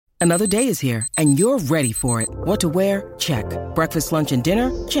Another day is here, and you're ready for it. What to wear? Check. Breakfast, lunch, and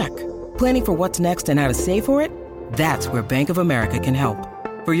dinner? Check. Planning for what's next and how to save for it? That's where Bank of America can help.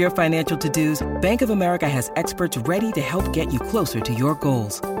 For your financial to-dos, Bank of America has experts ready to help get you closer to your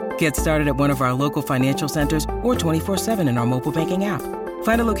goals. Get started at one of our local financial centers or 24/7 in our mobile banking app.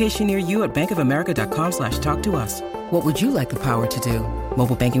 Find a location near you at bankofamerica.com/talktous. What would you like the power to do?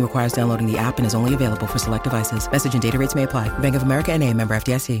 Mobile banking requires downloading the app and is only available for select devices. Message and data rates may apply. Bank of America N.A., member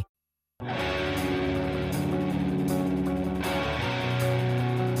FDIC.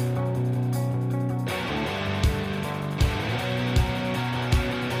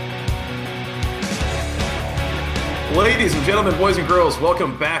 Ladies and gentlemen, boys and girls,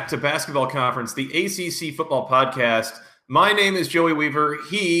 welcome back to Basketball Conference, the ACC Football Podcast. My name is Joey Weaver.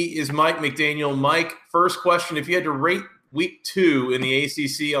 He is Mike McDaniel. Mike, first question. If you had to rate week 2 in the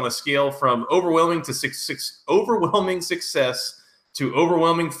ACC on a scale from overwhelming success to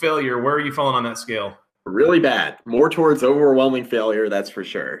overwhelming failure, where are you falling on that scale? Really bad. More towards overwhelming failure, that's for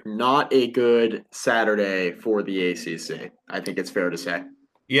sure. Not a good Saturday for the ACC. I think it's fair to say.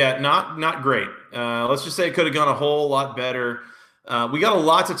 Yeah, not great. Let's just say it could have gone a whole lot better. We got a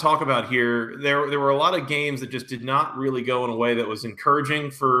lot to talk about here. There were a lot of games that just did not really go in a way that was encouraging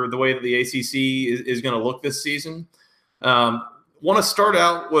for the way that the ACC is going to look this season. Want to start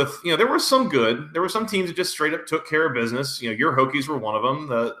out with, there were some teams that just straight up took care of business. Your Hokies were one of them.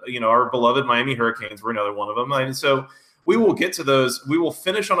 Our beloved Miami Hurricanes were another one of them. And so we will get to those. We will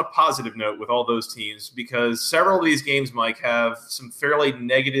finish on a positive note with all those teams because several of these games, Mike, have some fairly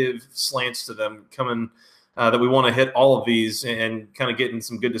negative slants to them coming that we want to hit all of these and kind of get in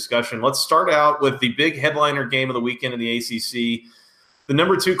some good discussion. Let's start out with the big headliner game of the weekend in the ACC. The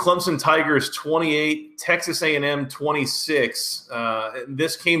number 2 Clemson Tigers 28, Texas A&M 26.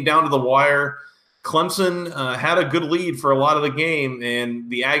 This came down to the wire. Clemson had a good lead for a lot of the game, and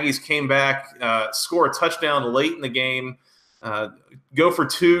the Aggies came back, score a touchdown late in the game, go for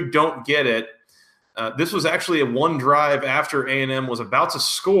 2, don't get it. This was actually a one drive after A&M was about to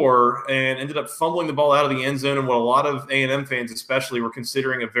score and ended up fumbling the ball out of the end zone, and what a lot of A&M fans especially were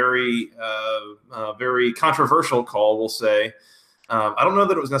considering a very controversial call, we'll say. I don't know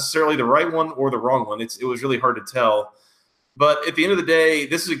that it was necessarily the right one or the wrong one. It was really hard to tell. But at the end of the day,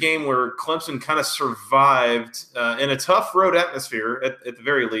 this is a game where Clemson kind of survived in a tough road atmosphere at the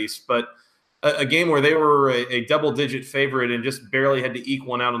very least, but a game where they were a double-digit favorite and just barely had to eke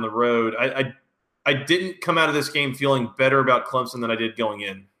one out on the road. I didn't come out of this game feeling better about Clemson than I did going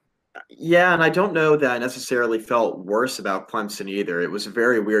in. Yeah, and I don't know that I necessarily felt worse about Clemson either. It was a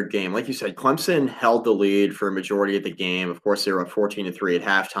very weird game. Like you said, Clemson held the lead for a majority of the game. Of course, they were up 14-3 at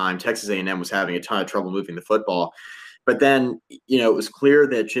halftime. Texas A&M was having a ton of trouble moving the football. But then, it was clear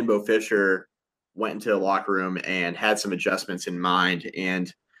that Jimbo Fisher went into the locker room and had some adjustments in mind.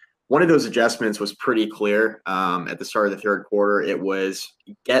 And one of those adjustments was pretty clear at the start of the third quarter. It was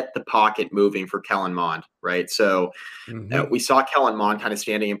get the pocket moving for Kellen Mond, right? So we saw Kellen Mond kind of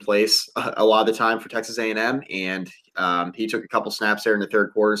standing in place a lot of the time for Texas A&M, and he took a couple snaps there in the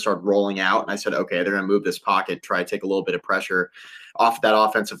third quarter and started rolling out. And I said, okay, they're going to move this pocket, try to take a little bit of pressure off that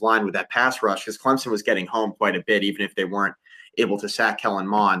offensive line with that pass rush, because Clemson was getting home quite a bit, even if they weren't able to sack Kellen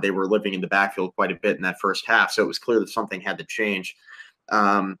Mond. They were living in the backfield quite a bit in that first half, so it was clear that something had to change.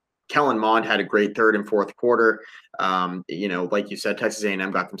 Kellen Mond had a great third and fourth quarter. Like you said, Texas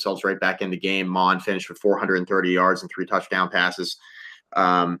A&M got themselves right back in the game. Mond finished with 430 yards and 3 touchdown passes.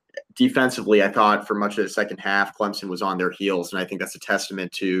 Defensively, I thought for much of the second half, Clemson was on their heels, and I think that's a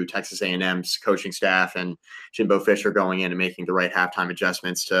testament to Texas A&M's coaching staff and Jimbo Fisher going in and making the right halftime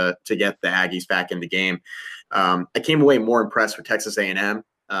adjustments to get the Aggies back in the game. I came away more impressed with Texas A&M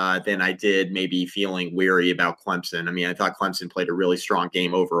than I did maybe feeling weary about Clemson. I mean, I thought Clemson played a really strong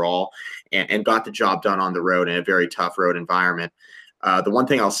game overall and got the job done on the road in a very tough road environment. The one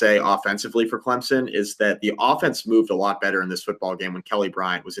thing I'll say offensively for Clemson is that the offense moved a lot better in this football game when Kelly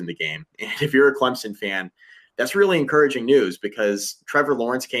Bryant was in the game. And if you're a Clemson fan, that's really encouraging news because Trevor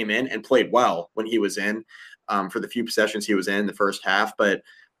Lawrence came in and played well when he was in for the few possessions he was in the first half. But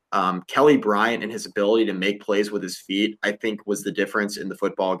Kelly Bryant and his ability to make plays with his feet, I think, was the difference in the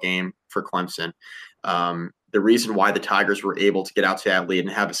football game for Clemson. The reason why the Tigers were able to get out to that lead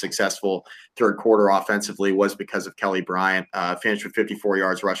and have a successful third quarter offensively was because of Kelly Bryant. Finished with 54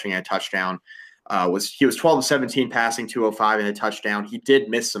 yards rushing and a touchdown. He was 12 of 17 passing, 205 and a touchdown. He did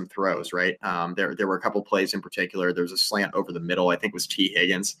miss some throws, right? There were a couple plays in particular. There was a slant over the middle. I think it was T.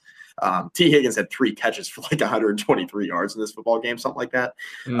 Higgins. T. Higgins had 3 catches for like 123 yards in this football game, something like that.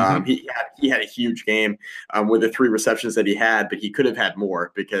 Mm-hmm. He had a huge game with the 3 receptions that he had, but he could have had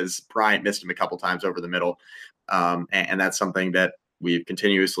more because Bryant missed him a couple times over the middle. And that's something that we've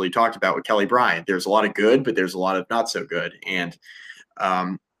continuously talked about with Kelly Bryant. There's a lot of good, but there's a lot of not so good. And,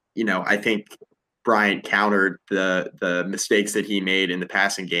 I think Bryant countered the mistakes that he made in the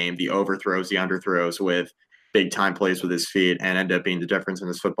passing game, the overthrows, the underthrows, with big time plays with his feet, and ended up being the difference in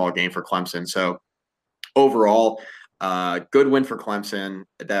this football game for Clemson. So overall, good win for Clemson.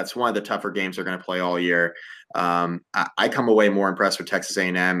 That's one of the tougher games they're going to play all year. I come away more impressed with Texas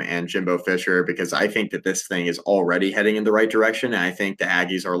A&M and Jimbo Fisher, because I think that this thing is already heading in the right direction, and I think the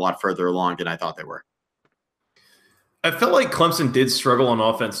Aggies are a lot further along than I thought they were. I felt like Clemson did struggle on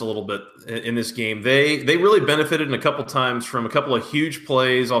offense a little bit in this game. They really benefited in a couple times from a couple of huge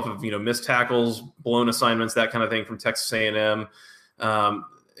plays off of missed tackles, blown assignments, that kind of thing from Texas A&M,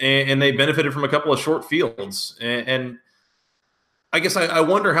 and they benefited from a couple of short fields. And I guess I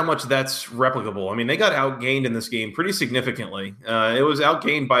wonder how much that's replicable. I mean, they got outgained in this game pretty significantly. It was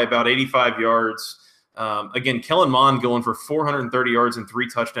outgained by about 85 yards. Again, Kellen Mond going for 430 yards and 3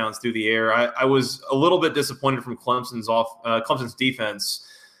 touchdowns through the air. I was a little bit disappointed from Clemson's defense.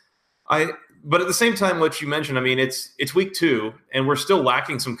 But at the same time, what you mentioned, I mean, it's week 2, and we're still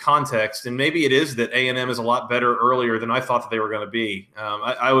lacking some context. And maybe it is that A&M is a lot better earlier than I thought that they were going to be.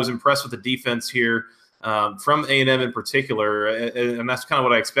 I was impressed with the defense here from A&M in particular, and that's kind of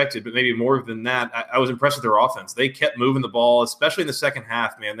what I expected. But maybe more than that, I was impressed with their offense. They kept moving the ball, especially in the second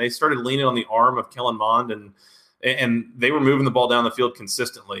half. Man, they started leaning on the arm of Kellen Mond, and they were moving the ball down the field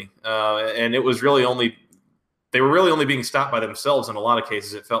consistently. And it was really they were really only being stopped by themselves in a lot of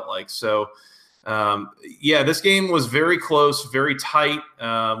cases, it felt like. So, this game was very close, very tight.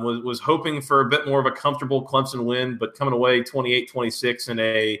 Was hoping for a bit more of a comfortable Clemson win, but coming away 28-26 in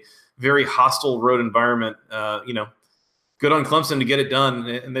a very hostile road environment. Good on Clemson to get it done,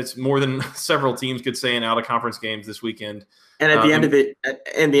 and that's more than several teams could say in out-of-conference games this weekend. And at the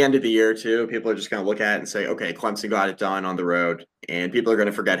end of the year too, people are just going to look at it and say, "Okay, Clemson got it done on the road," and people are going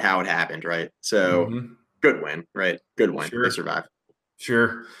to forget how it happened, right? So, Good win, right? Good win. Sure. They survived.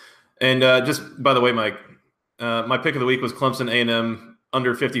 Sure. And just by the way, Mike, my pick of the week was Clemson A&M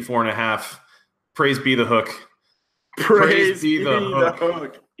under 54.5. Praise be the hook. Praise be the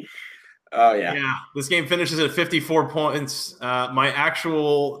hook. Oh, yeah. Yeah. This game finishes at 54 points. My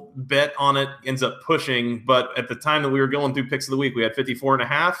actual bet on it ends up pushing, but at the time that we were going through picks of the week, we had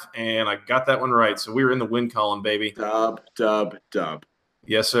 54.5, and I got that one right. So we were in the win column, baby. Dub.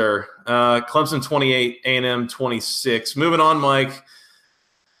 Yes, sir. Clemson 28, A&M 26. Moving on, Mike.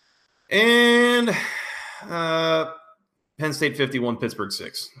 And Penn State 51, Pittsburgh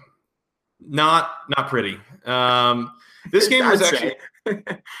 6. Not pretty. This game was actually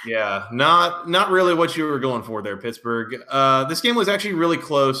not really what you were going for there, Pittsburgh. This game was actually really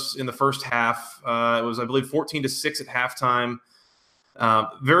close in the first half. It was, I believe, 14-6 at halftime.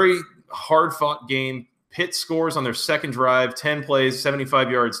 Very hard-fought game. Pitt scores on their second drive, 10 plays,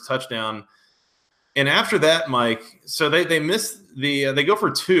 75 yards, touchdown. And after that, Mike, so they miss they go for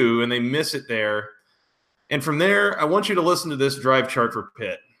 2 and they miss it there. And from there, I want you to listen to this drive chart for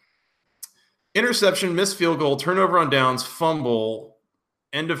Pitt. Interception, missed field goal, turnover on downs, fumble,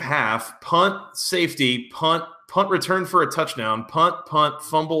 end of half, punt, safety, punt return for a touchdown, punt,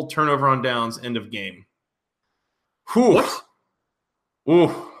 fumble, turnover on downs, end of game. Whew.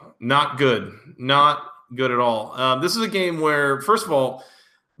 Ooh, not good. Not good at all. This is a game where, first of all,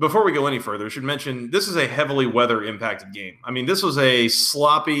 before we go any further, I should mention this is a heavily weather-impacted game. I mean, this was a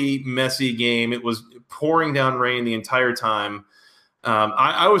sloppy, messy game. It was pouring down rain the entire time.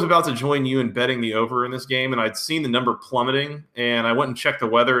 I was about to join you in betting the over in this game, and I'd seen the number plummeting, and I went and checked the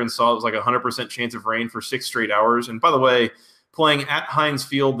weather and saw it was like 100% chance of rain for 6 straight hours. And by the way, playing at Heinz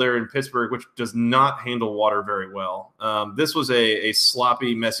Field there in Pittsburgh, which does not handle water very well. This was a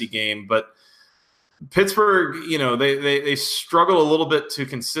sloppy, messy game, but Pittsburgh, they struggled a little bit to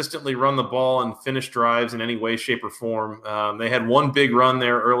consistently run the ball and finish drives in any way, shape, or form. They had one big run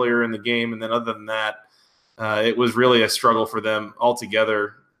there earlier in the game, and then other than that, it was really a struggle for them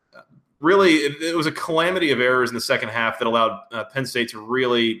altogether. Really, it was a calamity of errors in the second half that allowed Penn State to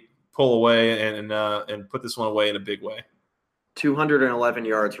really pull away and put this one away in a big way. 211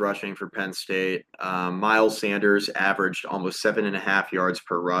 yards rushing for Penn State. Miles Sanders averaged almost 7.5 yards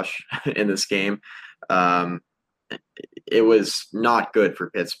per rush in this game. It was not good for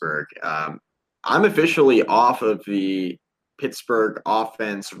Pittsburgh. I'm officially off of the Pittsburgh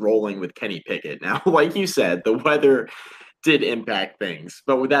offense rolling with Kenny Pickett. Now, like you said, the weather did impact things.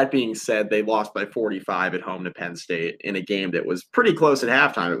 But with that being said, they lost by 45 at home to Penn State in a game that was pretty close at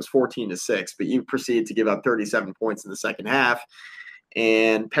halftime. It was 14-6, but you proceeded to give up 37 points in the second half,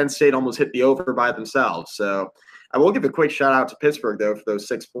 and Penn State almost hit the over by themselves. So I will give a quick shout out to Pittsburgh though for those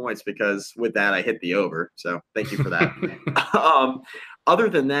 6 points, because with that I hit the over. So thank you for that. Other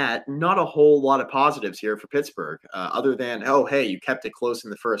than that, not a whole lot of positives here for Pittsburgh. Other than, oh hey, you kept it close in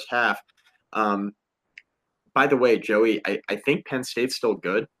the first half. By the way, Joey, I think Penn State's still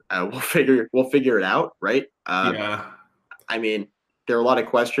good. We'll figure it out, right? Yeah. I mean, there are a lot of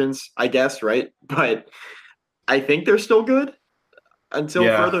questions, I guess, right? But I think they're still good until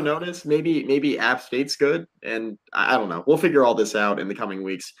further notice. Maybe App State's good, and I don't know. We'll figure all this out in the coming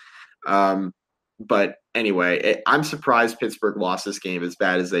weeks. But anyway, I'm surprised Pittsburgh lost this game as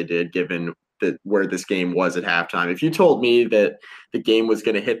bad as they did, given where this game was at halftime. If you told me that the game was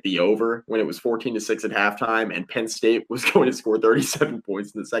going to hit the over when it was 14-6 at halftime and Penn State was going to score 37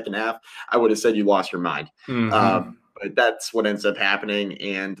 points in the second half, I would have said you lost your mind. Mm-hmm. But that's what ends up happening.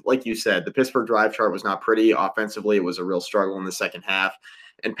 And like you said, the Pittsburgh drive chart was not pretty. Offensively, it was a real struggle in the second half.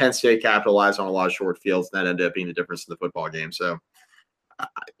 And Penn State capitalized on a lot of short fields, and that ended up being the difference in the football game. So,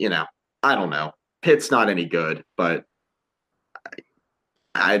 I don't know. Pitt's not any good, but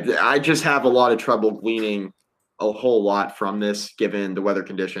I just have a lot of trouble gleaning a whole lot from this, given the weather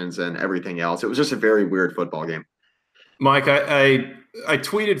conditions and everything else. It was just a very weird football game. Mike, I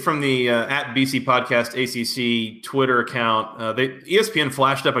tweeted from the at BC Podcast ACC Twitter account. ESPN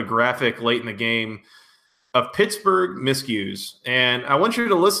flashed up a graphic late in the game of Pittsburgh miscues, and I want you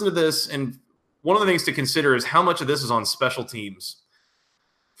to listen to this. And one of the things to consider is how much of this is on special teams.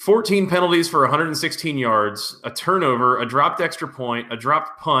 14 penalties for 116 yards, a turnover, a dropped extra point, a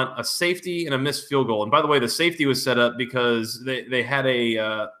dropped punt, a safety, and a missed field goal. And by the way, the safety was set up because they had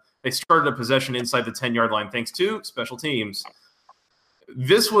they started a possession inside the 10-yard line thanks to special teams.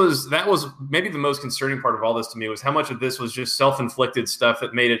 That was maybe the most concerning part of all this to me, was how much of this was just self-inflicted stuff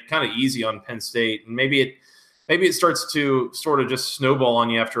that made it kind of easy on Penn State. And maybe it starts to sort of just snowball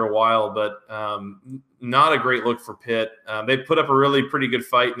on you after a while, but not a great look for Pitt. They put up a really pretty good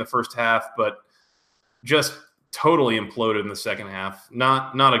fight in the first half, but just totally imploded in the second half.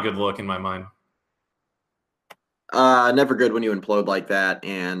 Not a good look in my mind. Never good when you implode like that.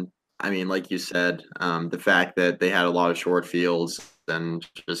 And I mean, like you said, the fact that they had a lot of short fields and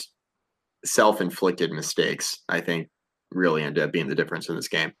just self-inflicted mistakes, I think really ended up being the difference in this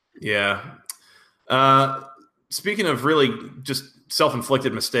game. Yeah. Speaking of really just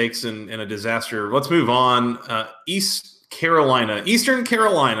self-inflicted mistakes and a disaster, let's move on. Eastern Carolina,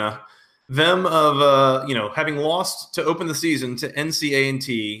 them of having lost to open the season to NC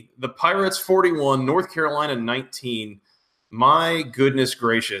A&T, the Pirates 41, North Carolina 19. My goodness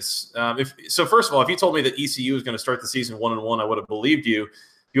gracious! First of all, if you told me that ECU was going to start the season 1-1, I would have believed you. If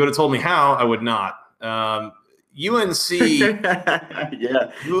you would have told me how, I would not. UNC,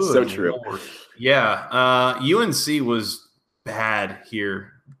 yeah, so true. Lord. Yeah, UNC was bad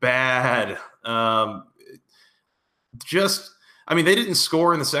here. Bad. They didn't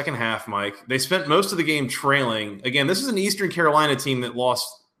score in the second half, Mike. They spent most of the game trailing. Again, this is an Eastern Carolina team that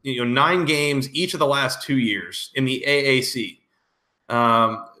lost 9 games each of the last 2 years in the AAC.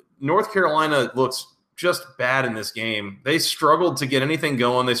 North Carolina looks just bad in this game. They struggled to get anything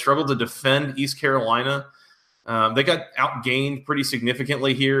going. They struggled to defend East Carolina. They got outgained pretty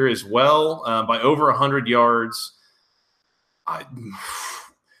significantly here as well by over 100 yards.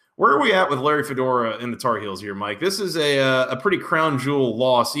 Where are we at with Larry Fedora and the Tar Heels here, Mike? This is a pretty crown jewel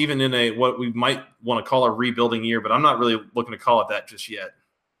loss, even in what we might want to call a rebuilding year, but I'm not really looking to call it that just yet.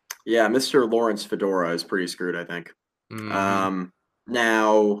 Yeah, Mr. Lawrence Fedora is pretty screwed, I think. Mm-hmm.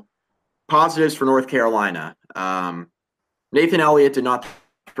 Now, positives for North Carolina. Nathan Elliott did not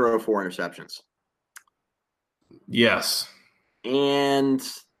throw 4 interceptions. Yes. And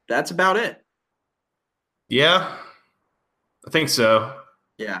that's about it. Yeah, I think so.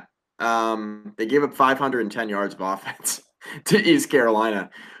 Yeah. They gave up 510 yards of offense to East Carolina,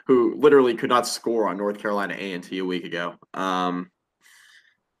 who literally could not score on North Carolina A&T a week ago.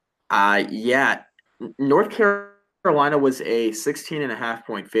 North Carolina was a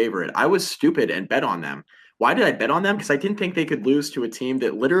 16.5-point favorite. I was stupid and bet on them. Why did I bet on them? Because I didn't think they could lose to a team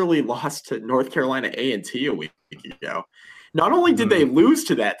that literally lost to North Carolina A&T a week ago. Not only did they lose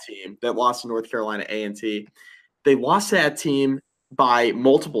to that team that lost to North Carolina A&T, they lost to that team by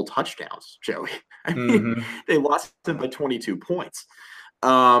multiple touchdowns, Joey. I mean, they lost them by 22 points.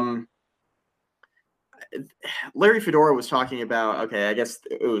 Larry Fedora was talking about, I guess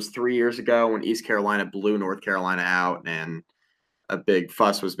it was 3 years ago when East Carolina blew North Carolina out, and a big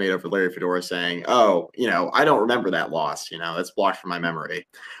fuss was made over Larry Fedora saying, I don't remember that loss. That's blocked from my memory.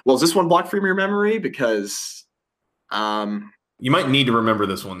 Well, is this one blocked from your memory? Because You might need to remember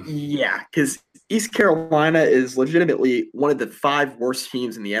this one. Yeah, because East Carolina is legitimately one of the 5 worst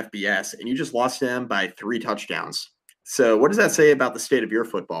teams in the FBS, and you just lost them by 3 touchdowns. So what does that say about the state of your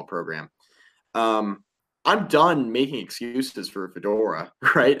football program? I'm done making excuses for Fedora,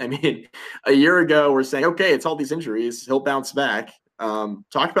 right? I mean, a year ago, we're saying, okay, it's all these injuries. He'll bounce back.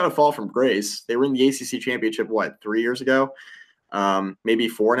 Talk about a fall from grace. They were in the ACC championship, 3 years ago? Maybe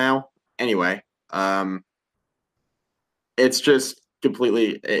 4 now? Anyway, it's just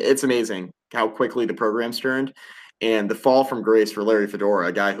it's amazing how quickly the program's turned. And the fall from grace for Larry Fedora,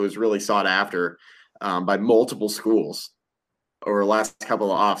 a guy who was really sought after by multiple schools over the last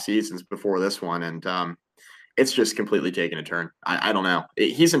couple of off seasons before this one. And it's just completely taken a turn. I don't know.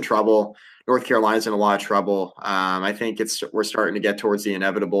 He's in trouble. North Carolina's in a lot of trouble. I think we're starting to get towards the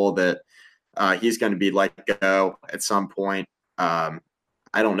inevitable that he's going to be let go at some point.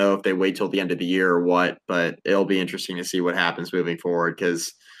 I don't know if they wait till the end of the year or what, but it'll be interesting to see what happens moving forward,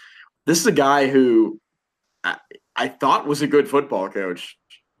 because this is a guy who I thought was a good football coach.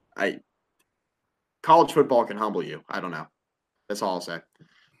 College football can humble you. I don't know. That's all I'll say.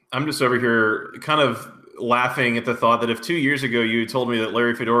 I'm just over here kind of laughing at the thought that if 2 years ago you told me that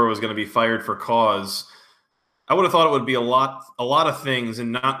Larry Fedora was going to be fired for cause, I would have thought it would be a lot of things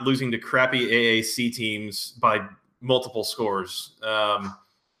and not losing to crappy AAC teams by multiple scores.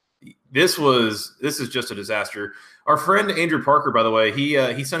 This is just a disaster. Our friend Andrew Parker, by the way,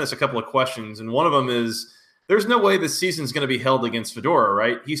 he sent us a couple of questions, and one of them is, there's no way this season's going to be held against Fedora,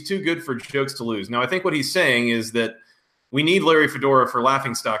 right? He's too good for jokes to lose. Now, I think what he's saying is that we need Larry Fedora for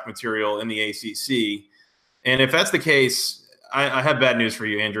laughingstock material in the ACC. And if that's the case, I have bad news for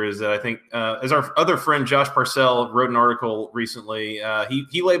you, Andrew, is that I think, as our other friend Josh Parcell wrote an article recently,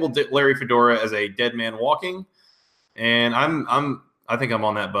 he labeled Larry Fedora as a dead man walking. And I think I'm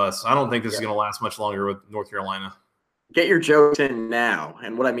on that bus. I don't think this is going to last much longer with North Carolina. Get your jokes in now.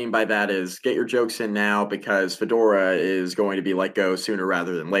 And what I mean by that is get your jokes in now because Fedora is going to be let go sooner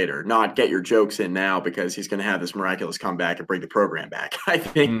rather than later. Not get your jokes in now because he's going to have this miraculous comeback and bring the program back. I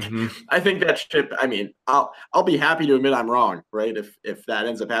think that ship, I mean, I'll be happy to admit I'm wrong, right? If that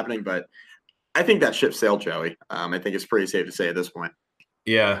ends up happening, but I think that ship sailed, Joey. I think it's pretty safe to say at this point.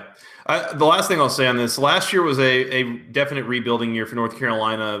 Yeah. The last thing I'll say on this, last year was a definite rebuilding year for North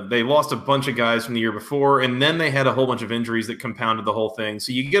Carolina. They lost a bunch of guys from the year before, and then they had a whole bunch of injuries that compounded the whole thing.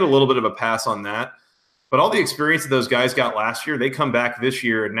 So you get a little bit of a pass on that. But all the experience that those guys got last year, they come back this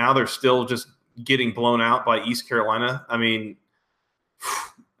year, and now they're still just getting blown out by East Carolina. I mean,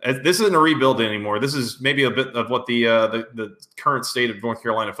 this isn't a rebuild anymore. This is maybe a bit of what the current state of North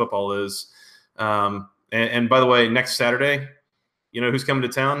Carolina football is. And by the way, next Saturday, you know who's coming to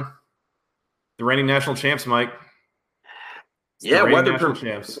town? The reigning national champs, Mike. Yeah, weather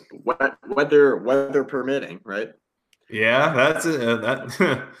permitting, right? Yeah, that's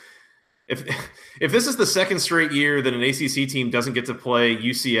it. If this is the second straight year that an ACC team doesn't get to play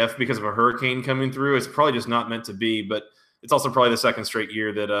UCF because of a hurricane coming through, it's probably just not meant to be. But it's also probably the second straight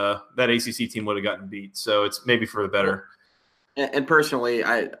year that that ACC team would have gotten beat. So it's maybe for the better. And personally,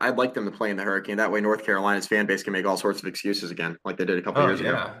 I'd like them to play in the hurricane. That way North Carolina's fan base can make all sorts of excuses again, like they did a couple years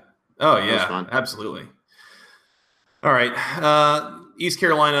ago. Oh, yeah, absolutely. All right. East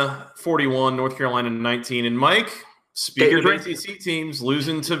Carolina 41, North Carolina 19. And Mike, speaking of ACC teams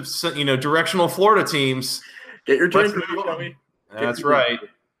losing to directional Florida teams. Get your drink. That's right.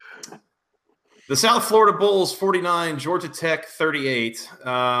 The South Florida Bulls 49, Georgia Tech 38.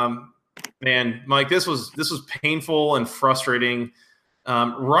 Man, Mike, this was painful and frustrating.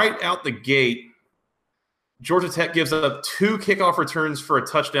 Right out the gate, Georgia Tech gives up 2 kickoff returns for a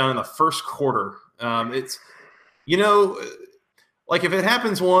touchdown in the first quarter. It's, like if it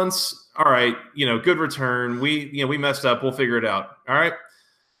happens once, all right, good return. We messed up. We'll figure it out. All right.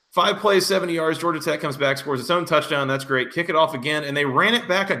 5 plays, 70 yards. Georgia Tech comes back, scores its own touchdown. That's great. Kick it off again, and they ran it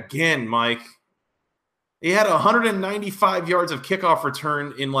back again, Mike. He had 195 yards of kickoff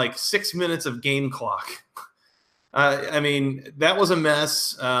return in like 6 minutes of game clock. I mean, that was a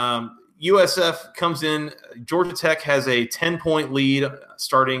mess. USF comes in. Georgia Tech has a 10-point lead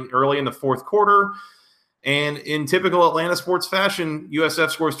starting early in the fourth quarter. And in typical Atlanta sports fashion, USF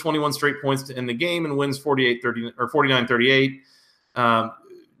scores 21 straight points to end the game and wins 49-38.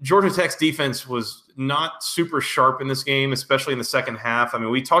 Georgia Tech's defense was not super sharp in this game, especially in the second half. I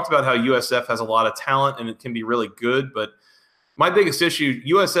mean, we talked about how USF has a lot of talent and it can be really good, but my biggest issue,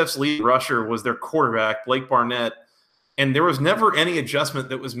 USF's lead rusher was their quarterback, Blake Barnett, and there was never any adjustment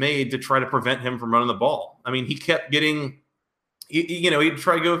that was made to try to prevent him from running the ball. I mean, he kept getting, he'd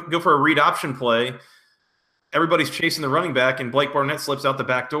try to go for a read option play, everybody's chasing the running back, and Blake Barnett slips out the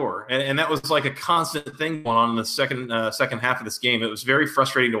back door. And that was like a constant thing going on in the second half of this game. It was very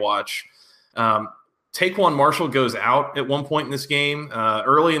frustrating to watch. Taquan Marshall goes out at one point in this game.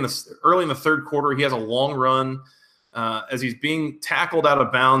 Early in the third quarter, he has a long run. As he's being tackled out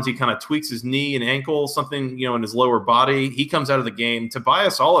of bounds, he kind of tweaks his knee and ankle, something, in his lower body. He comes out of the game.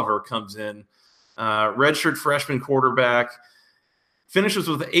 Tobias Oliver comes in, redshirt freshman quarterback, finishes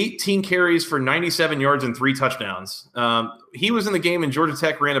with 18 carries for 97 yards and 3 touchdowns. He was in the game, and Georgia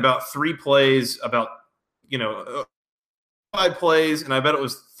Tech ran about 3 plays, 5 plays, and I bet it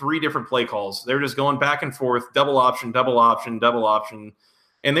was 3 different play calls. They're just going back and forth, double option, double option, double option,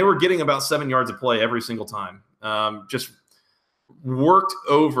 and they were getting about 7 yards of play every single time. Just worked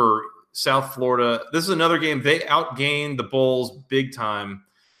over South Florida. This is another game. They outgained the Bulls big time.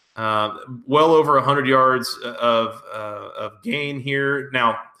 Well over 100 yards of gain here.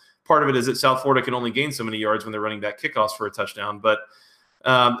 Now, part of it is that South Florida can only gain so many yards when they're running back kickoffs for a touchdown. But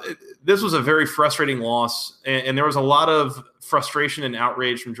this was a very frustrating loss, and there was a lot of frustration and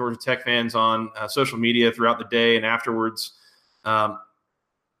outrage from Georgia Tech fans on social media throughout the day and afterwards.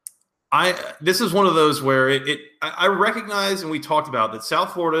 This is one of those where I recognize, and we talked about that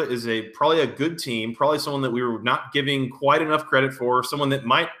South Florida is probably a good team, probably someone that we were not giving quite enough credit for, someone that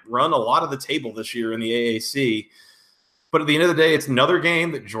might run a lot of the table this year in the AAC. But at the end of the day, it's another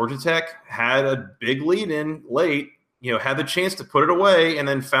game that Georgia Tech had a big lead in late, had the chance to put it away, and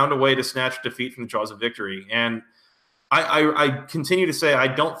then found a way to snatch defeat from the jaws of victory. And I continue to say I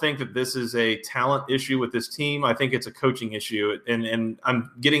don't think that this is a talent issue with this team. I think it's a coaching issue, and I'm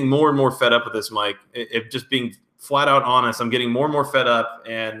getting more and more fed up with this, Mike. Just being flat out honest, I'm getting more and more fed up,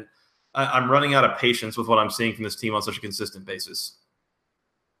 and I'm running out of patience with what I'm seeing from this team on such a consistent basis.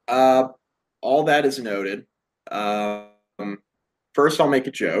 All that is noted. First, I'll make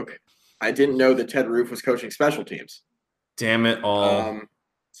a joke. I didn't know that Ted Roof was coaching special teams. Damn it all.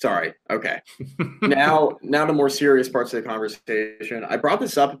 Sorry. Okay. Now to more serious parts of the conversation. I brought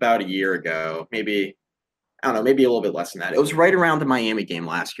this up about a year ago, maybe a little bit less than that. It was right around the Miami game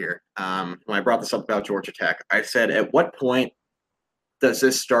last year. When I brought this up about Georgia Tech, I said, at what point does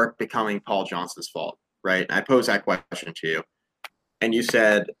this start becoming Paul Johnson's fault? Right. And I posed that question to you, and you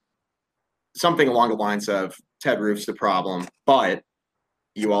said something along the lines of Ted Roof's the problem, but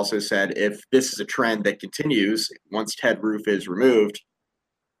you also said if this is a trend that continues once Ted Roof is removed,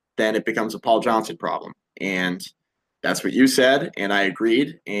 then it becomes a Paul Johnson problem. And that's what you said, and I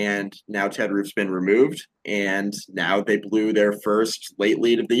agreed. And now Ted Roof's been removed, and now they blew their first late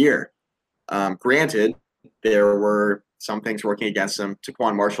lead of the year. Granted, there were some things working against them.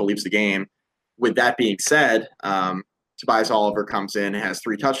 Taquan Marshall leaves the game. With that being said, Tobias Oliver comes in and has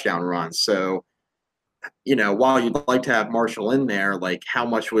 3 touchdown runs. So, while you'd like to have Marshall in there, like, how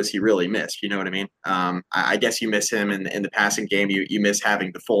much was he really missed? You know what I mean? I guess you miss him in the passing game. You miss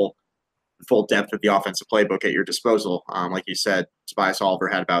having the full depth of the offensive playbook at your disposal. Like you said, Tobias Oliver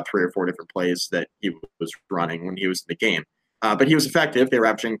had about 3 or 4 different plays that he was running when he was in the game. But he was effective. They were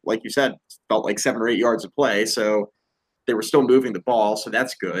averaging, like you said, felt like 7 or 8 yards of play. So they were still moving the ball. So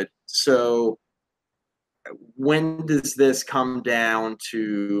that's good. So when does this come down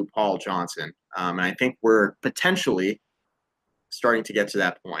to Paul Johnson? And I think we're potentially starting to get to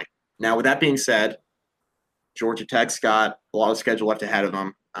that point. Now, with that being said, Georgia Tech's got a lot of schedule left ahead of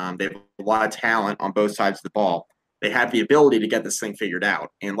them. They have a lot of talent on both sides of the ball. They have the ability to get this thing figured out.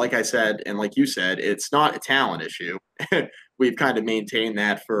 And like I said, and like you said, it's not a talent issue. We've kind of maintained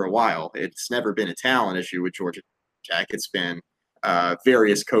that for a while. It's never been a talent issue with Georgia Tech. It's been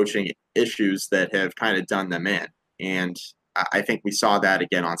various coaching issues that have kind of done them in. And I think we saw that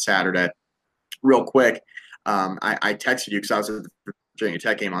again on Saturday. Real quick, I texted you because I was at the Virginia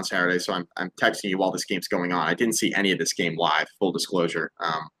Tech game on Saturday, so I'm texting you while this game's going on. I didn't see any of this game live, full disclosure.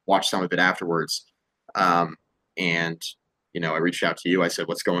 Watched some of it afterwards. And, I reached out to you. I said,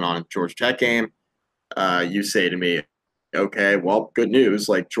 what's going on in the Georgia Tech game? You say to me, okay, well, good news.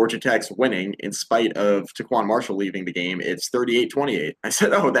 Like, Georgia Tech's winning in spite of Taquan Marshall leaving the game. It's 38-28. I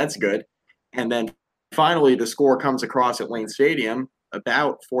said, oh, that's good. And then finally the score comes across at Lane Stadium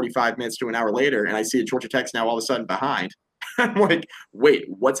about 45 minutes to an hour later, and I see Georgia Tech's now all of a sudden behind. I'm like, wait,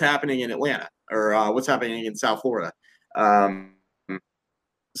 what's happening in Atlanta? Or what's happening in South Florida?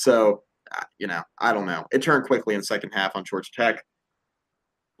 So, I don't know. It turned quickly in the second half on Georgia Tech.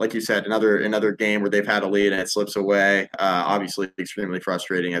 Like you said, another game where they've had a lead and it slips away. Obviously, extremely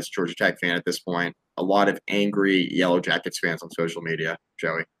frustrating as a Georgia Tech fan at this point. A lot of angry Yellow Jackets fans on social media,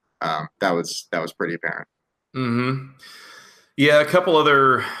 Joey. That was pretty apparent. Mm-hmm. Yeah, a couple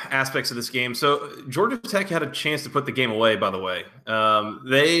other aspects of this game. So Georgia Tech had a chance to put the game away, by the way.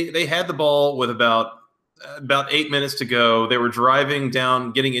 They had the ball with about about 8 minutes to go. They were driving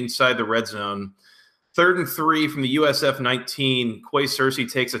down, getting inside the red zone. 3rd and 3 from the USF 19. Quay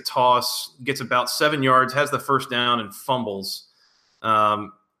Searcy takes a toss, gets about 7 yards, has the first down, and fumbles.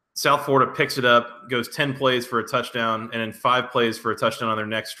 South Florida picks it up, goes 10 plays for a touchdown, and then 5 plays for a touchdown on their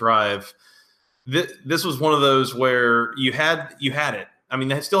next drive. This was one of those where you had it. I mean,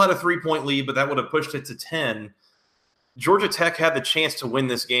 they still had a 3-point lead, but that would have pushed it to 10. Georgia Tech had the chance to win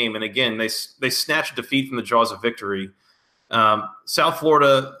this game, and again, they snatched defeat from the jaws of victory. South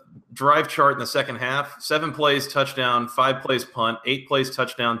Florida drive chart in the second half: 7 plays touchdown, 5 plays punt, 8 plays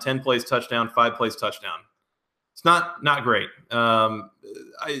touchdown, 10 plays touchdown, 5 plays touchdown. It's not great.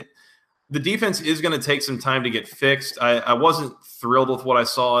 The defense is going to take some time to get fixed. I wasn't thrilled with what I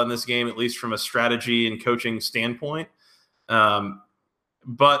saw in this game, at least from a strategy and coaching standpoint.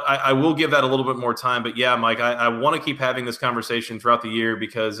 But I will give that a little bit more time. But yeah, Mike, I want to keep having this conversation throughout the year,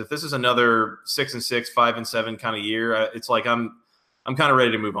 because if this is another 6-6, 5-7 kind of year, it's like I'm kind of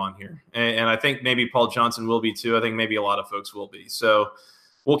ready to move on here. And I think maybe Paul Johnson will be too. I think maybe a lot of folks will be. So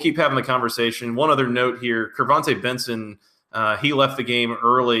we'll keep having the conversation. One other note here: Kervonte Benson, he left the game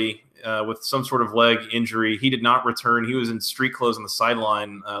early with some sort of leg injury. He did not return. He was in street clothes on the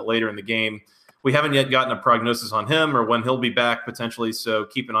sideline later in the game. We haven't yet gotten a prognosis on him or when he'll be back potentially, so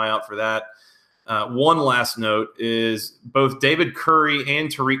keep an eye out for that. One last note is both David Curry and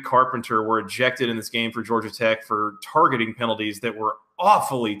Tariq Carpenter were ejected in this game for Georgia Tech for targeting penalties that were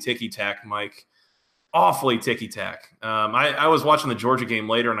awfully ticky-tack, Mike. Awfully ticky-tack. I was watching the Georgia game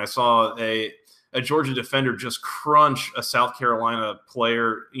later, and I saw a Georgia defender just crunch a South Carolina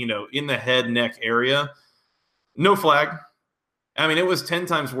player, in the head, neck area. No flag. I mean, it was 10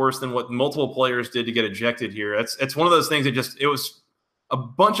 times worse than what multiple players did to get ejected here. It's one of those things that it was a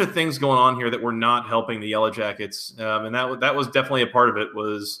bunch of things going on here that were not helping the Yellow Jackets. And that was definitely a part of it,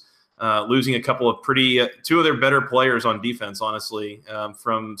 was losing a couple of two of their better players on defense, honestly,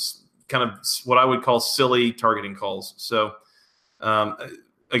 from kind of what I would call silly targeting calls. So,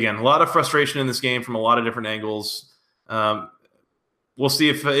 again, a lot of frustration in this game from a lot of different angles. We'll see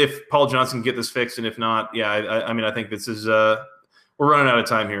if Paul Johnson can get this fixed, and if not, yeah, I think this is we're running out of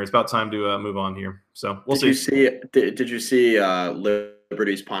time here. It's about time to move on here. So we'll see. Did you see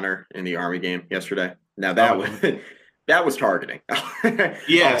Liberty's punter in the Army game yesterday? Now that was targeting.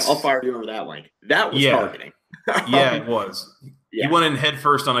 Yes, I'll fire you over that link. That was targeting. Yeah, it was. Yeah. He went in head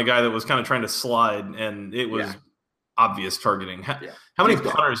first on a guy that was kind of trying to slide, and it was obvious targeting. How many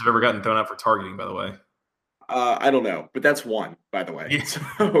punters have ever gotten thrown out for targeting, by the way? I don't know, but that's one, by the way. Yeah.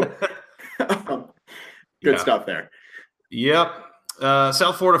 So, good stuff there. Yep.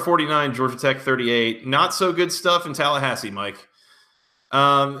 South Florida 49, Georgia Tech 38. Not so good stuff in Tallahassee, Mike.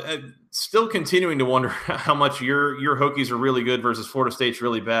 Still continuing to wonder how much your Hokies are really good versus Florida State's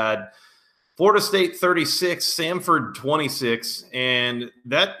really bad. Florida State 36, Samford 26, and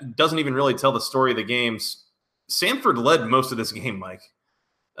that doesn't even really tell the story of the games. Samford led most of this game, Mike.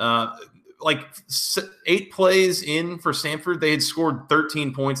 8 plays in for Samford, they had scored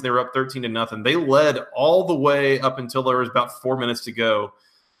 13 points. They were up 13-0. They led all the way up until there was about 4 minutes to go.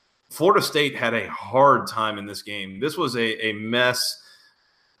 Florida State had a hard time in this game. This was a mess.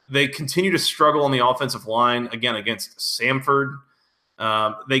 They continue to struggle on the offensive line, again, against Samford.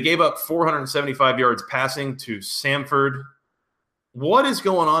 They gave up 475 yards passing to Samford. What is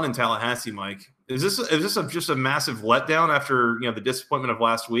going on in Tallahassee, Mike? Is this just a massive letdown after the disappointment of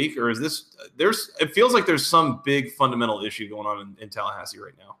last week, or is this it feels like there's some big fundamental issue going on in Tallahassee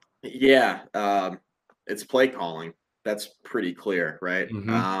right now? Yeah, it's play calling. That's pretty clear, right?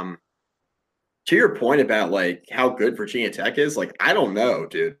 Mm-hmm. To your point about how good Virginia Tech is, I don't know,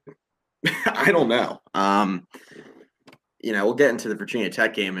 dude. I don't know. We'll get into the Virginia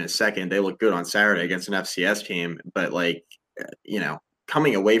Tech game in a second. They look good on Saturday against an FCS team, but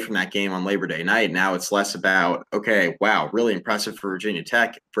coming away from that game on Labor Day night, now it's less about, okay, wow, really impressive for Virginia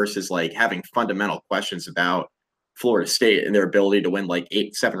Tech versus having fundamental questions about Florida State and their ability to win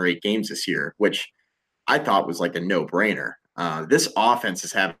 7 or 8 games this year, which I thought was a no-brainer. This offense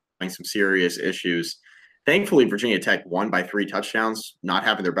is having some serious issues. Thankfully, Virginia Tech won by 3 touchdowns, not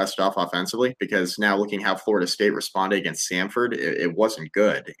having their best stuff offensively, because now looking how Florida State responded against Samford, it wasn't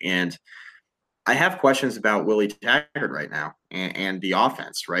good. And I have questions about Willie Taggart right now and the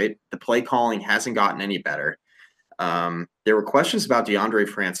offense, right? The play calling hasn't gotten any better. There were questions about DeAndre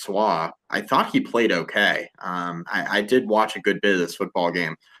Francois. I thought he played okay. I did watch a good bit of this football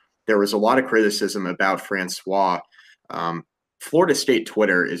game. There was a lot of criticism about Francois. Florida State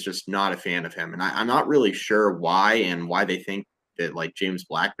Twitter is just not a fan of him, and I'm not really sure why and why they think that James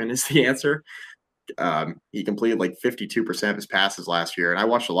Blackman is the answer. He completed like 52% of his passes last year. And I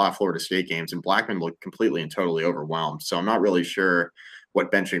watched a lot of Florida State games, and Blackman looked completely and totally overwhelmed. So I'm not really sure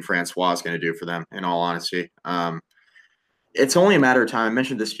what benching Francois is going to do for them, in all honesty. It's only a matter of time. I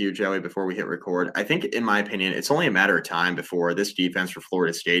mentioned this to you, Joey, before we hit record. I think, in my opinion, it's only a matter of time before this defense for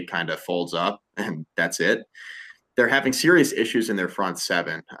Florida State kind of folds up, and that's it. They're having serious issues in their front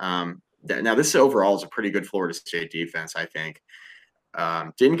seven. Now, this overall is a pretty good Florida State defense, I think.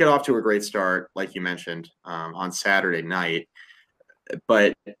 Didn't get off to a great start, like you mentioned, on Saturday night.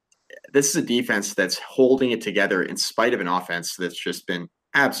 But this is a defense that's holding it together in spite of an offense that's just been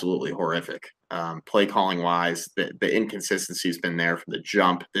absolutely horrific. Play calling wise, the inconsistency has been there from the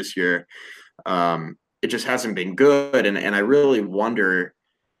jump this year. It just hasn't been good. And I really wonder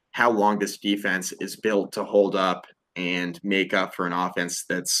how long this defense is built to hold up and make up for an offense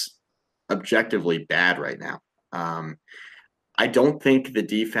that's objectively bad right now. I don't think the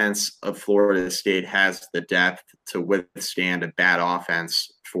defense of Florida State has the depth to withstand a bad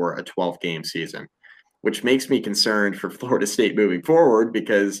offense for a 12-game season, which makes me concerned for Florida State moving forward,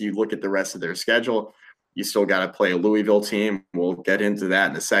 because you look at the rest of their schedule, you still got to play a Louisville team. We'll get into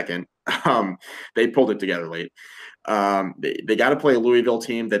that in a second. They pulled it together late. They got to play a Louisville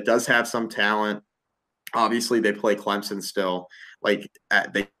team that does have some talent. Obviously, they play Clemson still.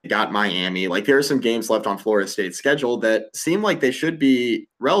 They got Miami. There are some games left on Florida State's schedule that seem like they should be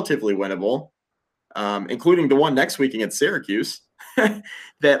relatively winnable, including the one next week against Syracuse,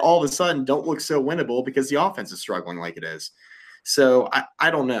 that all of a sudden don't look so winnable because the offense is struggling like it is. So I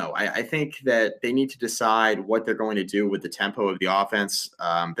don't know. I think that they need to decide what they're going to do with the tempo of the offense.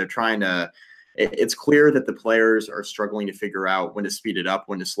 They're trying to – it's clear that the players are struggling to figure out when to speed it up,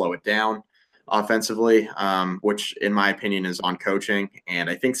 when to slow it down offensively, which in my opinion is on coaching. And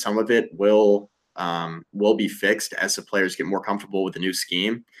I think some of it will be fixed as the players get more comfortable with the new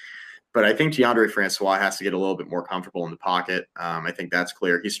scheme. But I think Deondre Francois has to get a little bit more comfortable in the pocket. I think that's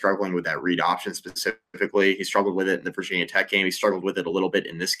clear. He's struggling with that read option specifically. He struggled with it in the Virginia Tech game. He struggled with it a little bit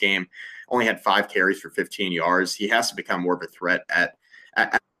in this game. Only had 5 carries for 15 yards. He has to become more of a threat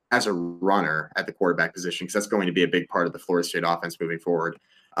as a runner at the quarterback position, because that's going to be a big part of the Florida State offense moving forward.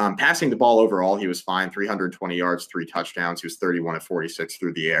 Passing the ball overall, he was fine. 320 yards, 3 touchdowns. He was 31 of 46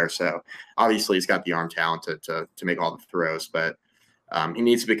 through the air. So obviously he's got the arm talent to make all the throws, but he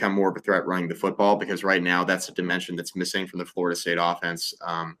needs to become more of a threat running the football, because right now that's a dimension that's missing from the Florida State offense,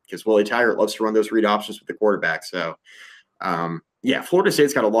 because Willie Taggart loves to run those read options with the quarterback. So, Florida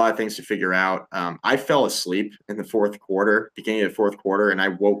State's got a lot of things to figure out. I fell asleep in the beginning of the fourth quarter, and I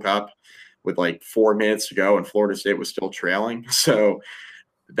woke up with 4 minutes to go, and Florida State was still trailing. So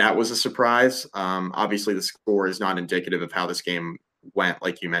that was a surprise. Obviously, the score is not indicative of how this game went,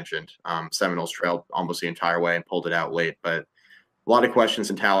 like you mentioned. Seminoles trailed almost the entire way and pulled it out late, but a lot of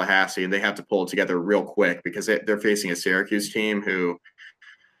questions in Tallahassee, and they have to pull it together real quick because they're facing a Syracuse team who,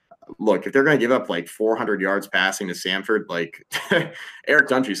 look, if they're going to give up 400 yards passing to Samford, Eric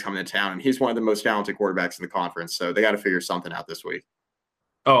Dungey's coming to town, and he's one of the most talented quarterbacks in the conference. So they got to figure something out this week.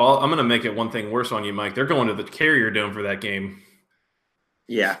 Oh, I'm going to make it one thing worse on you, Mike. They're going to the Carrier Dome for that game.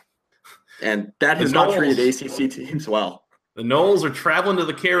 Yeah. And that has not treated ACC teams well. The Noles are traveling to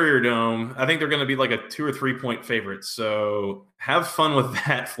the Carrier Dome. I think they're going to be a 2 or 3 point favorite. So have fun with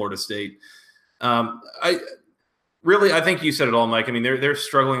that, Florida State. I think you said it all, Mike. I mean, they're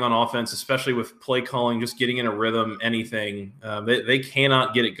struggling on offense, especially with play calling, just getting in a rhythm, anything. They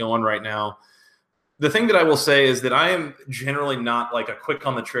cannot get it going right now. The thing that I will say is that I am generally not a quick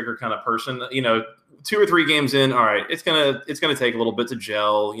on the trigger kind of person. 2 or 3 games in, all right, it's gonna take a little bit to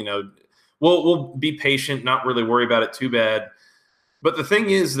gel. We'll be patient, not really worry about it too bad. But the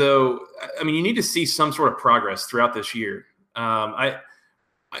thing is, though, I mean, you need to see some sort of progress throughout this year.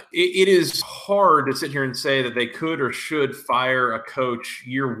 It is hard to sit here and say that they could or should fire a coach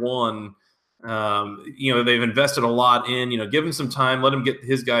year one. They've invested a lot in, give him some time, let him get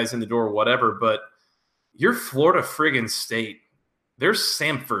his guys in the door, whatever. But you're Florida friggin' State. There's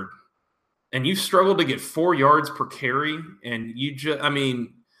Samford. And you struggled to get 4 yards per carry. And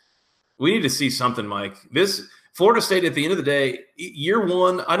we need to see something, Mike. This Florida State, at the end of the day, year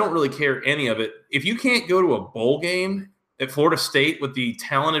one, I don't really care any of it. If you can't go to a bowl game at Florida State with the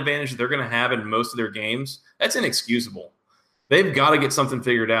talent advantage that they're going to have in most of their games, that's inexcusable. They've got to get something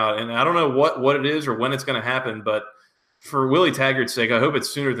figured out. And I don't know what it is or when it's going to happen, but for Willie Taggart's sake, I hope it's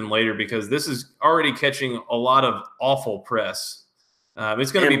sooner than later, because this is already catching a lot of awful press.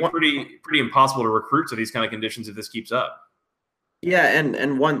 It's going to be pretty impossible to recruit to these kind of conditions if this keeps up. Yeah,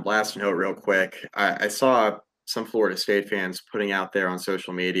 and one last note real quick. I saw some Florida State fans putting out there on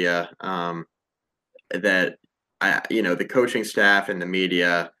social media that the coaching staff and the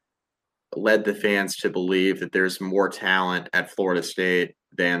media led the fans to believe that there's more talent at Florida State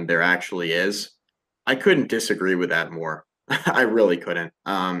than there actually is. I couldn't disagree with that more. I really couldn't.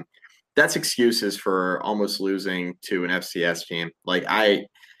 That's excuses for almost losing to an FCS team. Like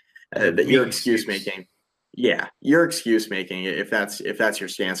your excuse making. Yeah, your excuse making. If that's your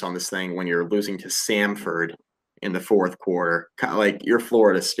stance on this thing, when you're losing to Samford in the fourth quarter, like you're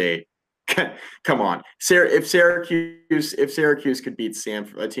Florida State. Come on, if Syracuse could beat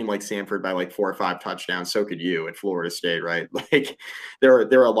a team like Samford by like 4 or 5 touchdowns, so could you at Florida State, right? Like there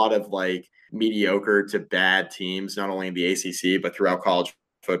are a lot of like mediocre to bad teams, not only in the ACC but throughout college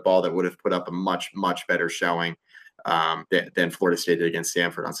football, that would have put up a much better showing than Florida State did against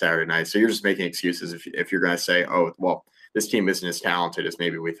Samford on Saturday night. So you're just making excuses if you're going to say, oh, well, this team isn't as talented as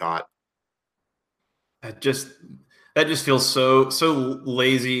maybe we thought. That just feels so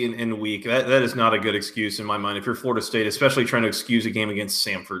lazy and weak. That is not a good excuse in my mind. If you're Florida State, especially trying to excuse a game against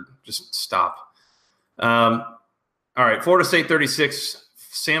Samford, just stop. All right, Florida State 36,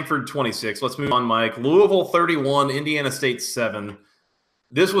 Samford 26. Let's move on, Mike. Louisville 31, Indiana State 7.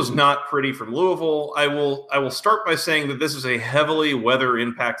 This was not pretty from Louisville. I will start by saying that this is a heavily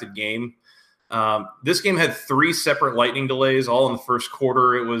weather-impacted game. This game had 3 separate lightning delays, all in the first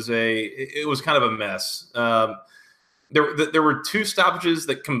quarter. It was kind of a mess. There were 2 stoppages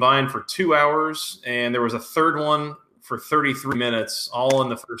that combined for 2 hours, and there was a third one for 33 minutes, all in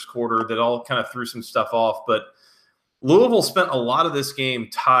the first quarter, that all kind of threw some stuff off. But Louisville spent a lot of this game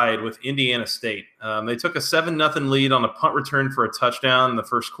tied with Indiana State. They took a 7-0 lead on a punt return for a touchdown in the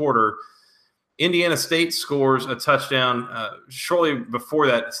first quarter. Indiana State scores a touchdown shortly before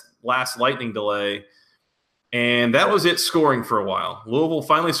that last lightning delay, and that was it scoring for a while. Louisville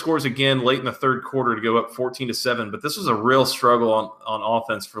finally scores again late in the third quarter to go up 14-7, but this was a real struggle on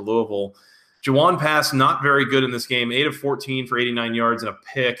offense for Louisville. Jawon Pass, not very good in this game, 8 of 14 for 89 yards and a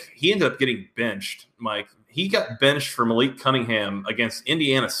pick. He ended up getting benched, Mike. He got benched for Malik Cunningham against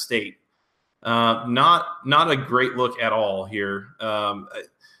Indiana State. Not a great look at all here.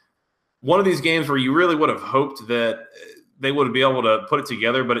 One of these games where you really would have hoped that they would be able to put it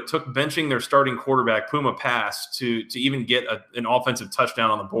together, but it took benching their starting quarterback, Puma Pass, to even get an offensive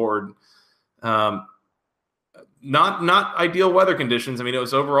touchdown on the board. Not ideal weather conditions. I mean, it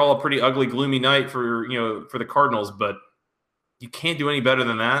was overall a pretty ugly, gloomy night for the Cardinals, but you can't do any better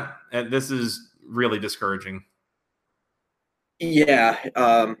than that. And this is really discouraging. Yeah,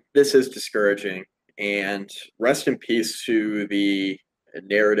 this is discouraging. And rest in peace to the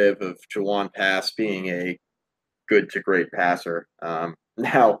narrative of Jawon Pass being a good to great passer.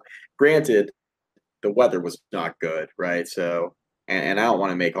 Now, granted, the weather was not good, right? So, and I don't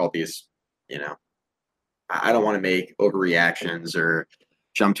want to make all these, I don't want to make overreactions or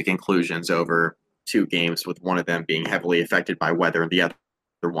jump to conclusions over 2 games with one of them being heavily affected by weather and the other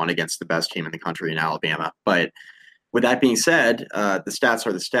one against the best team in the country in Alabama. But with that being said, the stats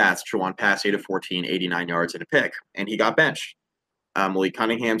are the stats. Jawon Pass, 8 of 14, 89 yards and a pick, and he got benched. Malik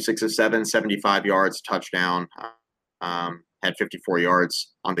Cunningham, 6 of 7, 75 yards, touchdown. Had 54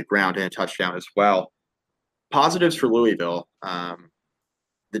 yards on the ground and a touchdown as well. Positives for Louisville.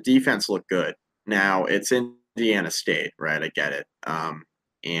 The defense looked good. Now, it's Indiana State, right? I get it.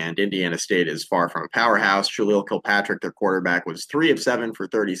 And Indiana State is far from a powerhouse. Jaleel Kilpatrick, their quarterback, was 3 of 7 for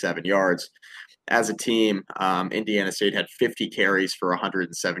 37 yards. As a team, Indiana State had 50 carries for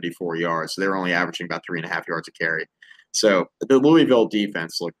 174 yards. So they were only averaging about 3.5 yards a carry. So the Louisville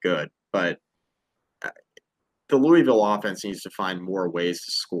defense looked good, but the Louisville offense needs to find more ways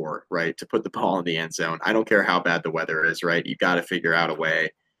to score, right? To put the ball in the end zone. I don't care how bad the weather is, right? You got to figure out a way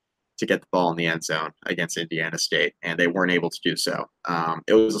to get the ball in the end zone against Indiana State, and they weren't able to do so.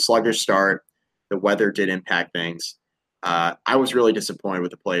 It was a sluggish start. The weather did impact things. I was really disappointed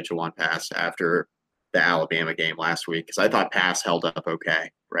with the play of Jawon Pass after the Alabama game last week because I thought Pass held up okay,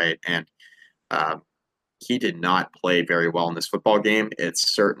 right? And he did not play very well in this football game.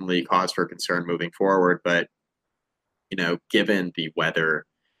 It's certainly cause for concern moving forward, but given the weather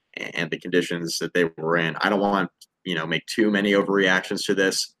and the conditions that they were in, I don't want make too many overreactions to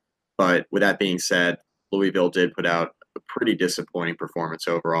this. But with that being said, Louisville did put out a pretty disappointing performance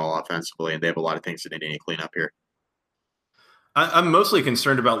overall offensively, and they have a lot of things that they need to clean up here. I'm mostly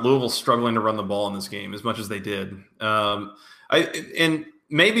concerned about Louisville struggling to run the ball in this game as much as they did. And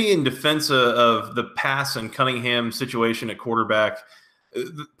maybe in defense of the Pass and Cunningham situation at quarterback,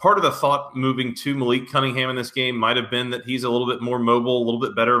 part of the thought moving to Malik Cunningham in this game might have been that he's a little bit more mobile, a little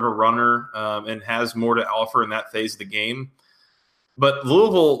bit better of a runner, and has more to offer in that phase of the game. But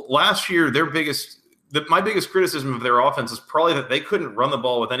Louisville last year, my biggest criticism of their offense is probably that they couldn't run the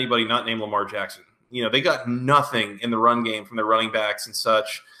ball with anybody not named Lamar Jackson. They got nothing in the run game from their running backs and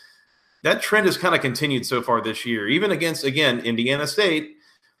such. that trend has kind of continued so far this year, even against, again, Indiana State,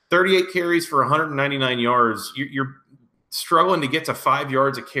 38 carries for 199 yards. You're struggling to get to 5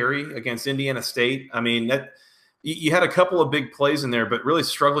 yards a carry against Indiana State. I mean, that you had a couple of big plays in there, but really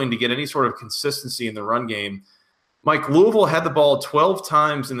struggling to get any sort of consistency in the run game. Mike, Louisville had the ball 12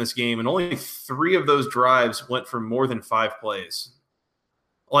 times in this game, and only 3 of those drives went for more than 5 plays.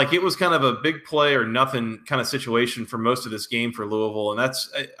 Like, it was kind of a big play or nothing kind of situation for most of this game for Louisville. And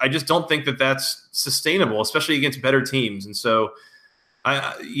I just don't think that that's sustainable, especially against better teams. And so,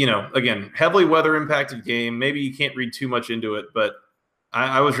 again, heavily weather impacted game. Maybe you can't read too much into it, but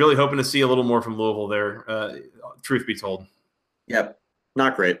I was really hoping to see a little more from Louisville there, truth be told. Yep.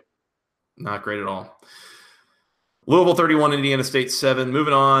 Not great. Not great at all. Louisville 31, Indiana State 7.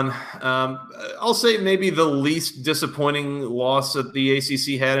 Moving on, I'll say maybe the least disappointing loss that the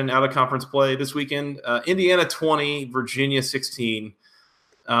ACC had in out-of-conference play this weekend. Indiana 20, Virginia 16.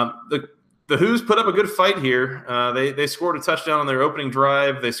 The Hoos put up a good fight here. They scored a touchdown on their opening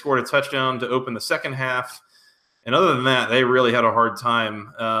drive. They scored a touchdown to open the second half. And other than that, they really had a hard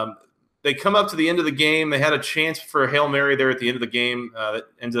time. They come up to the end of the game. They had a chance for a Hail Mary there at the end of the game that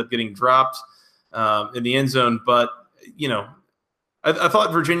ended up getting dropped in the end zone. But, I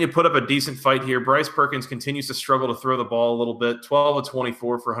thought Virginia put up a decent fight here. Bryce Perkins continues to struggle to throw the ball a little bit, 12 of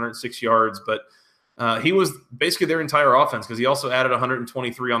 24 for 106 yards. But he was basically their entire offense because he also added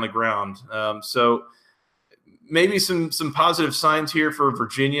 123 on the ground. So maybe some positive signs here for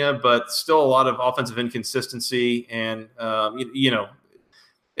Virginia, but still a lot of offensive inconsistency. And,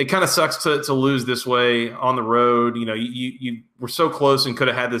 it kind of sucks to lose this way on the road. You were so close and could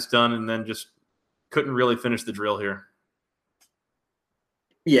have had this done and then just couldn't really finish the drill here.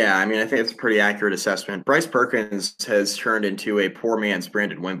 Yeah, I mean, I think it's a pretty accurate assessment. Bryce Perkins has turned into a poor man's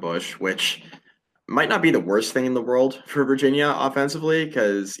Brandon Wimbush, which might not be the worst thing in the world for Virginia offensively,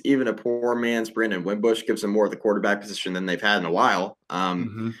 because even a poor man's Brandon Wimbush gives them more of the quarterback position than they've had in a while.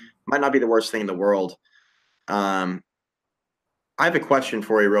 Might not be the worst thing in the world. I have a question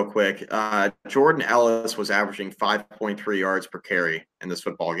for you real quick. Jordan Ellis was averaging 5.3 yards per carry in this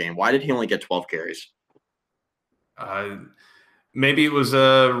football game. Why did he only get 12 carries? Maybe it was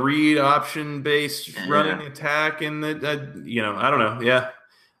a read option based running attack, and I don't know. Yeah,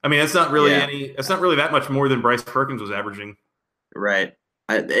 I mean, it's not really it's not really that much more than Bryce Perkins was averaging. Right.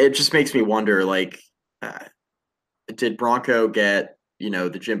 It just makes me wonder, did Bronco get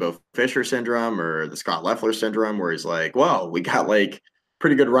the Jimbo Fisher syndrome or the Scott Loeffler syndrome, where he's like, well, we got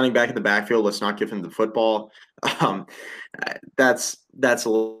pretty good running back in the backfield, let's not give him the football. That's a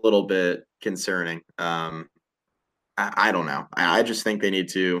little bit concerning. I don't know. I just think they need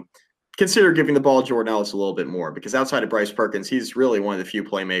to consider giving the ball to Jordan Ellis a little bit more, because outside of Bryce Perkins, he's really one of the few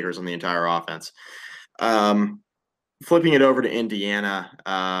playmakers on the entire offense. Flipping it over to Indiana,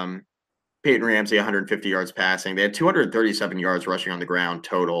 Peyton Ramsey, 150 yards passing. They had 237 yards rushing on the ground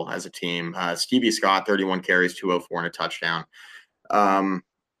total as a team. Stevie Scott, 31 carries, 204 and a touchdown.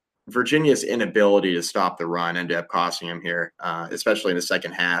 Virginia's inability to stop the run ended up costing him here, especially in the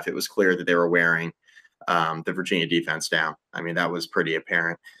second half. It was clear that they were wearing the Virginia defense down. I mean, that was pretty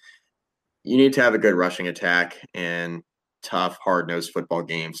apparent. You need to have a good rushing attack in tough, hard-nosed football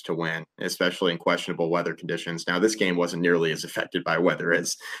games to win, especially in questionable weather conditions. Now, this game wasn't nearly as affected by weather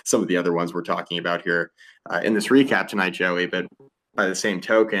as some of the other ones we're talking about here in this recap tonight, Joey, but by the same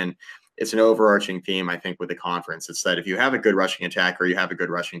token, it's an overarching theme, I think, with the conference. It's that if you have a good rushing attack or you have a good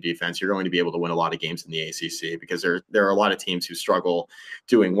rushing defense, you're going to be able to win a lot of games in the ACC, because there are a lot of teams who struggle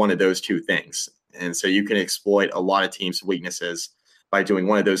doing one of those two things. And so you can exploit a lot of teams' weaknesses by doing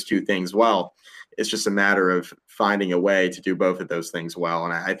one of those two things well. It's just a matter of finding a way to do both of those things well.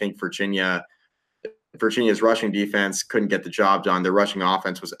 And I think Virginia's rushing defense couldn't get the job done. Their rushing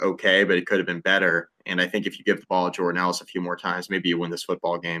offense was okay, but it could have been better. And I think if you give the ball to Jordan Ellis a few more times, maybe you win this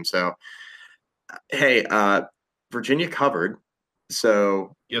football game. So, hey, Virginia covered.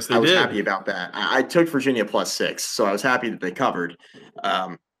 So yes, they I was did. Happy about that. I took Virginia +6, so I was happy that they covered.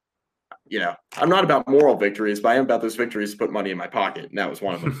 I'm not about moral victories, but I am about those victories to put money in my pocket, and that was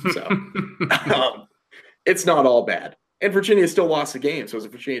one of them. So it's not all bad. And Virginia still lost the game, so as a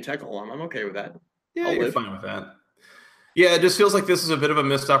Virginia Tech alum, I'm okay with that. Yeah, you're fine with that. Yeah, it just feels like this is a bit of a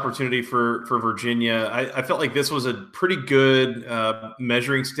missed opportunity for Virginia. I felt like this was a pretty good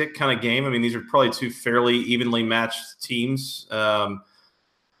measuring stick kind of game. I mean, these are probably two fairly evenly matched teams.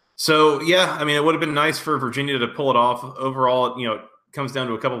 So, yeah, I mean, it would have been nice for Virginia to pull it off. Overall, it comes down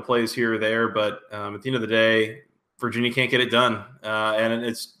to a couple of plays here or there, but at the end of the day, Virginia can't get it done. And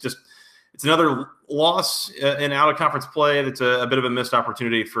it's another loss in out-of-conference play that's a bit of a missed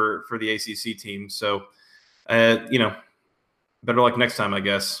opportunity for the ACC team. So, better luck next time, I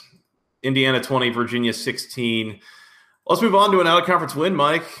guess. Indiana 20, Virginia 16. Let's move on to an out-of-conference win,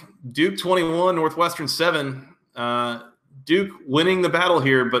 Mike. Duke 21, Northwestern 7. Duke winning the battle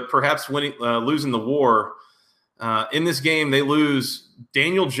here, but perhaps losing the war. In this game, they lose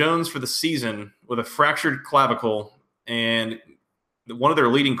Daniel Jones for the season with a fractured clavicle, and one of their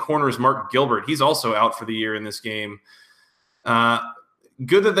leading corners, Mark Gilbert, he's also out for the year in this game.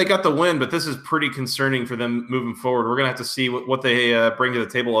 Good that they got the win, but this is pretty concerning for them moving forward. We're going to have to see what they bring to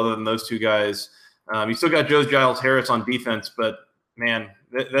the table other than those two guys. You still got Joe Giles-Harris on defense, but, man,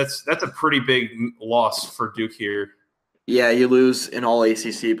 that's a pretty big loss for Duke here. Yeah, you lose an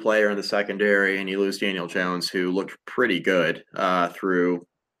all-ACC player in the secondary, and you lose Daniel Jones, who looked pretty good through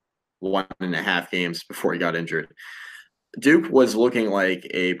 1.5 games before he got injured. Duke was looking like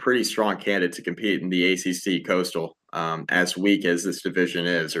a pretty strong candidate to compete in the ACC Coastal, as weak as this division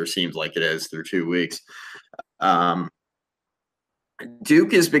is, or seems like it is through 2 weeks.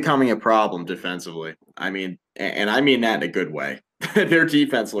 Duke is becoming a problem defensively. I mean that in a good way. Their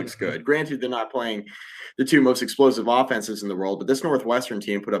defense looks good. Granted, they're not playing the two most explosive offenses in the world, but this Northwestern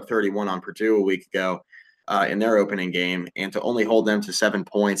team put up 31 on Purdue a week ago in their opening game, and to only hold them to 7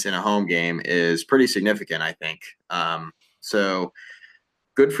 points in a home game is pretty significant, I think. So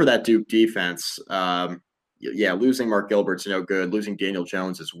good for that Duke defense. Losing Mark Gilbert's no good. Losing Daniel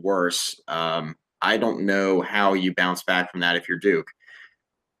Jones is worse. I don't know how you bounce back from that if you're Duke.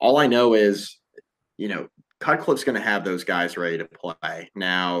 All I know is, Cutcliffe's going to have those guys ready to play.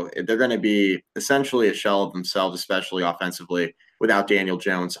 Now, they're going to be essentially a shell of themselves, especially offensively, without Daniel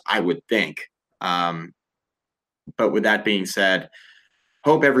Jones, I would think. But with that being said,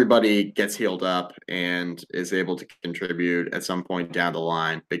 hope everybody gets healed up and is able to contribute at some point down the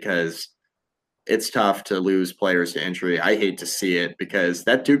line, because it's tough to lose players to injury. I hate to see it, because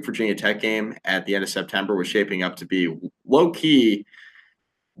that Duke Virginia Tech game at the end of September was shaping up to be low-key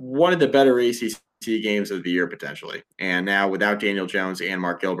one of the better ACC games of the year potentially. And now without Daniel Jones and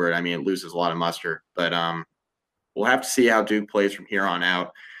Mark Gilbert, it loses a lot of muster. But we'll have to see how Duke plays from here on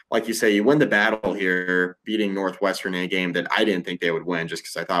out. Like you say, you win the battle here, beating Northwestern in a game that I didn't think they would win, just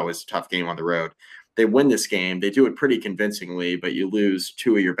because I thought it was a tough game on the road. They win this game. They do it pretty convincingly, but you lose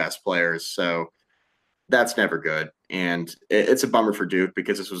 2 of your best players. So that's never good. And it's a bummer for Duke,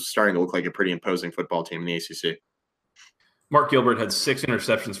 because this was starting to look like a pretty imposing football team in the ACC. Mark Gilbert had 6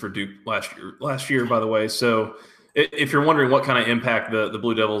 interceptions for Duke last year, by the way. So if you're wondering what kind of impact the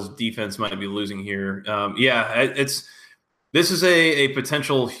Blue Devils defense might be losing here, this is a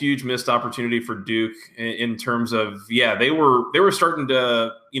potential huge missed opportunity for Duke in terms of, they were starting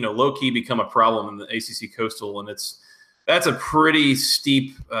to, low key become a problem in the ACC Coastal. And that's a pretty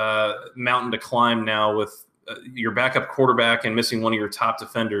steep mountain to climb now with your backup quarterback and missing one of your top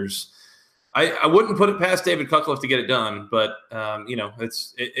defenders. I wouldn't put it past David Cutcliffe to get it done, but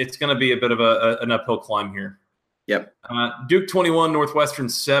it's going to be a bit of an uphill climb here. Yep. Duke 21, Northwestern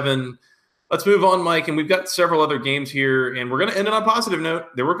 7. Let's move on, Mike, and we've got several other games here, and we're going to end on a positive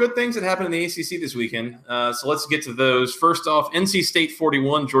note. There were good things that happened in the ACC this weekend, so let's get to those. First off, NC State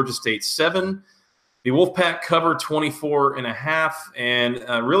 41, Georgia State 7. The Wolfpack cover 24.5,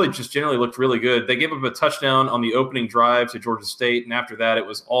 and really just generally looked really good. They gave up a touchdown on the opening drive to Georgia State, and after that, it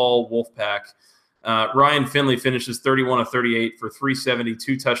was all Wolfpack. Ryan Finley finishes 31 of 38 for 370,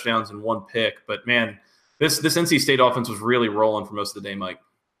 2 touchdowns, and 1 pick. But, man, this NC State offense was really rolling for most of the day, Mike.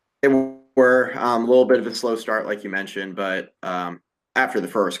 They were a little bit of a slow start, like you mentioned, but after the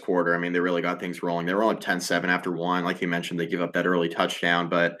first quarter, they really got things rolling. They were on 10-7 after 1. Like you mentioned, they give up that early touchdown,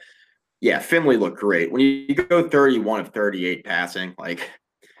 but yeah, Finley looked great. When you go 31 of 38 passing,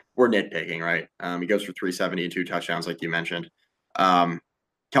 we're nitpicking, right? He goes for 370 and 2 touchdowns, like you mentioned.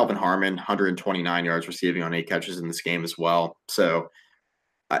 Kelvin Harmon, 129 yards receiving on 8 catches in this game as well. So,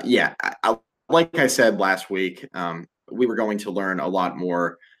 like I said last week, we were going to learn a lot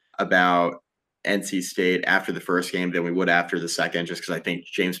more about NC State after the first game than we would after the second, just because I think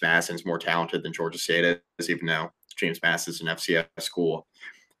James Madison's more talented than Georgia State is, even though James Madison is an FCS school.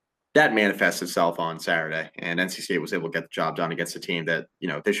 That manifests itself on Saturday, and NC State was able to get the job done against a team that,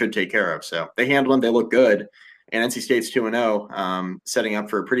 they should take care of. So they handled them. They look good. And NC State's 2-0, setting up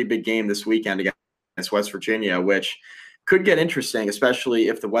for a pretty big game this weekend against West Virginia, which could get interesting, especially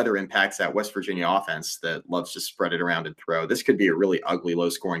if the weather impacts that West Virginia offense that loves to spread it around and throw. This could be a really ugly,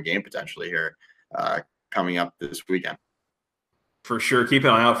 low-scoring game potentially here coming up this weekend. For sure. Keep an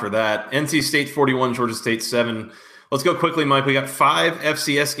eye out for that. NC State 41, Georgia State 7. Let's go quickly, Mike. We got 5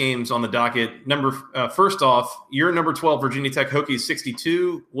 FCS games on the docket. First off, your number 12, Virginia Tech Hokies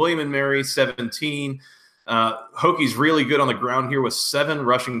 62, William & Mary 17. Hokies really good on the ground here with 7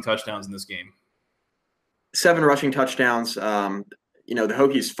 rushing touchdowns in this game. 7 rushing touchdowns. the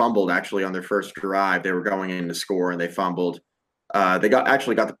Hokies fumbled actually on their first drive. They were going in to score and they fumbled. They got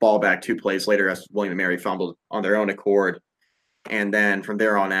the ball back 2 plays later as William & Mary fumbled on their own accord. And then from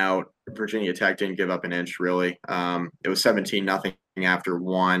there on out, Virginia Tech didn't give up an inch, really. It was 17-0 after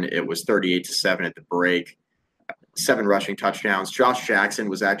 1. It was 38-7 at the break. 7 rushing touchdowns. Josh Jackson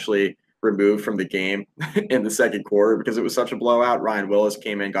was actually removed from the game in the second quarter because it was such a blowout. Ryan Willis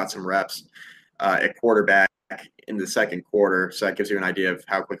came in, got some reps at quarterback in the second quarter. So that gives you an idea of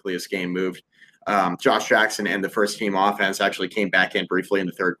how quickly this game moved. Josh Jackson and the first team offense actually came back in briefly in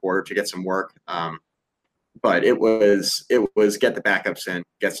the third quarter to get some work. But it was get the backups in,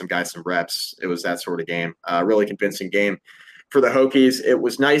 get some guys some reps. It was that sort of game. Really convincing game for the Hokies. It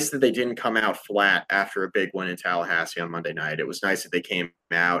was nice that they didn't come out flat after a big win in Tallahassee on Monday night. It was nice that they came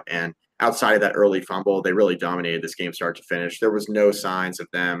out, and outside of that early fumble, they really dominated this game start to finish. There was no signs of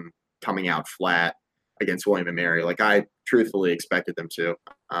them coming out flat against William & Mary like I truthfully expected them to.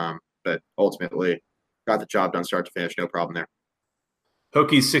 But ultimately got the job done start to finish. No problem there.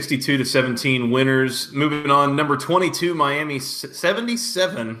 Hokies 62-17 winners. Moving on, number 22, Miami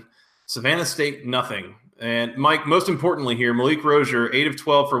 77, Savannah State nothing. And Mike, most importantly here, Malik Rozier 8 of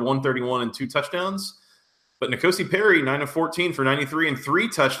 12 for 131 and 2 touchdowns. But N'Kosi Perry 9 of 14 for 93 and 3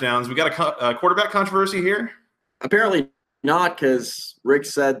 touchdowns. We got a quarterback controversy here? Apparently not, because Rick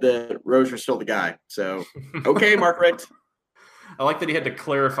said that Rozier's still the guy. So, okay, Mark Richt. I like that he had to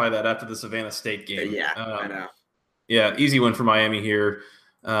clarify that after the Savannah State game. Yeah, I know. Yeah, easy win for Miami here.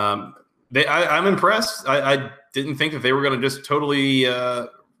 I'm impressed. I didn't think that they were going to just totally,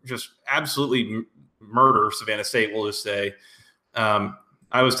 just absolutely murder Savannah State, we'll just say.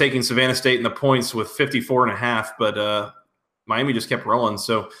 I was taking Savannah State in the points with 54.5, but Miami just kept rolling.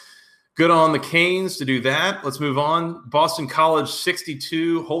 So good on the Canes to do that. Let's move on. Boston College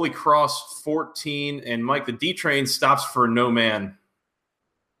 62, Holy Cross 14, and Mike, the D train stops for no man.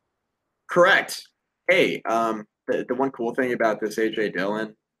 Correct. Hey, the one cool thing about this A.J.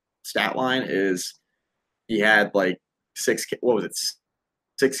 Dillon stat line is he had like 6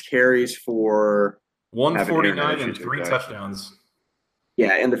 carries for 149 and 3 touchdowns.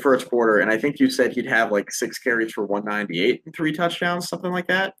 Yeah, in the first quarter. And I think you said he'd have like 6 carries for 198 and 3 touchdowns, something like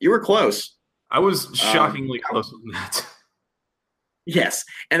that. You were close. I was shockingly close on that. Yes.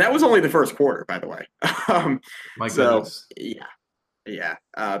 And that was only the first quarter, by the way. My goodness. Yeah.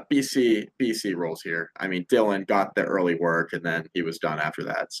 BC rolls here. I mean, Dillon got the early work and then he was done after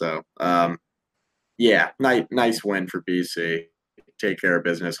that. So, nice win for BC. Take care of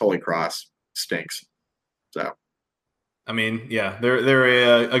business. Holy Cross stinks. So, I mean, yeah,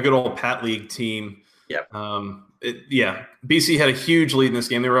 they're a good old Pat League team. Yep. BC had a huge lead in this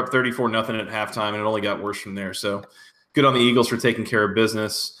game. They were up 34-0 at halftime, and it only got worse from there. So, good on the Eagles for taking care of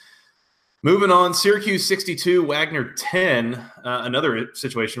business. Moving on, Syracuse 62, Wagner 10. Another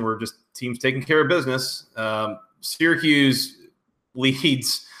situation where just teams taking care of business. Syracuse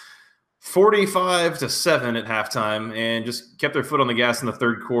leads 45-7 at halftime and just kept their foot on the gas in the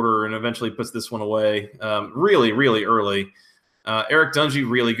third quarter and eventually puts this one away really, really early. Eric Dungy,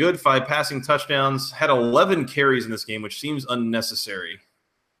 really good. 5 passing touchdowns. Had 11 carries in this game, which seems unnecessary.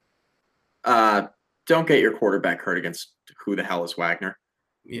 Don't get your quarterback hurt against who the hell is Wagner.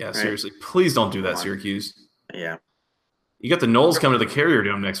 Yeah, right? Seriously. Please don't do that, Syracuse. Yeah. You got the Knowles coming to the Carrier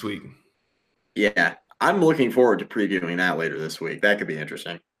Dome next week. Yeah. I'm looking forward to previewing that later this week. That could be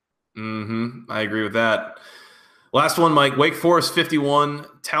interesting. I agree with that. Last one, Mike. Wake Forest 51,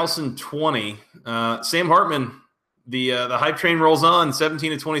 Towson 20. Sam Hartman, the hype train rolls on.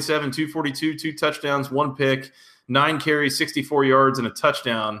 17-27, 242, 2 touchdowns, 1 pick, 9 carries, 64 yards, and a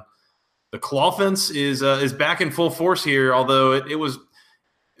touchdown. The Clawfence is back in full force here, although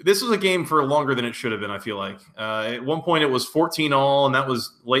this was a game for longer than it should have been, I feel like. At one point, it was 14-all, and that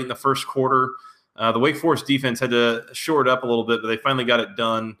was late in the first quarter. The Wake Forest defense had to shore it up a little bit, but they finally got it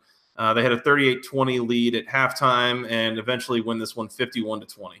done. They had a 38-20 lead at halftime and eventually win this one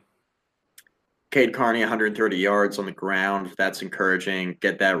 51-20. Cade Carney, 130 yards on the ground. That's encouraging.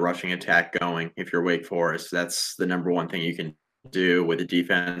 Get that rushing attack going if you're Wake Forest. That's the number one thing you can do with a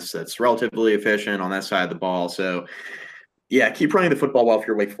defense that's relatively efficient on that side of the ball. So, yeah, keep running the football well if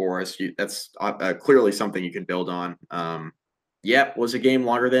you're Wake Forest. That's clearly something you can build on. Was a game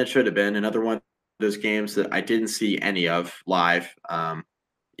longer than it should have been. Another one of those games that I didn't see any of live.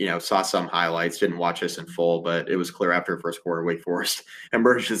 Saw some highlights, didn't watch this in full, but it was clear after the first quarter, Wake Forest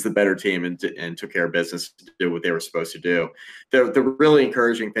emerged as the better team and took care of business to do what they were supposed to do. The really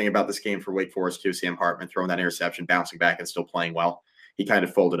encouraging thing about this game for Wake Forest, too, Sam Hartman throwing that interception, bouncing back and still playing well. He kind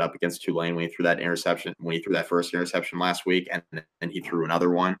of folded up against Tulane when he threw that first interception last week, and then he threw another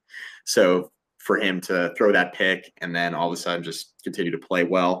one. So for him to throw that pick and then all of a sudden just continue to play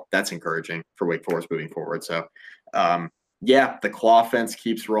well, that's encouraging for Wake Forest moving forward. So, yeah, the Claw offense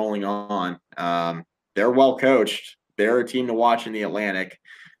keeps rolling on. They're well coached. They're a team to watch in the Atlantic.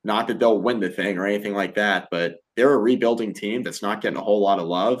 Not that they'll win the thing or anything like that, but they're a rebuilding team that's not getting a whole lot of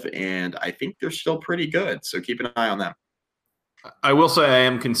love, and I think they're still pretty good. So keep an eye on them. I will say I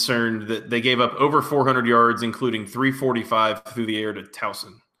am concerned that they gave up over 400 yards, including 345 through the air to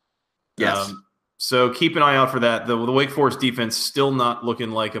Towson. Yes. So keep an eye out for that. The Wake Forest defense still not looking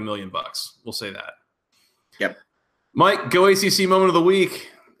like $1 million. We'll say that. Yep. Mike, go ACC moment of the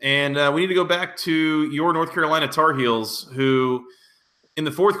week. And we need to go back to your North Carolina Tar Heels, who in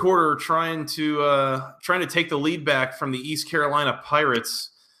the fourth quarter trying to take the lead back from the East Carolina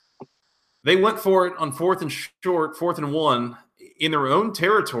Pirates. They went for it on 4th and short, 4th and 1 in their own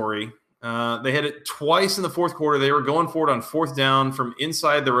territory. They had it twice in the fourth quarter. They were going for it on 4th down from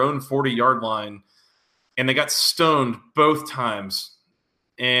inside their own 40-yard line, and they got stoned both times.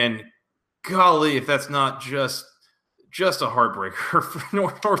 And golly, if that's not just a heartbreaker for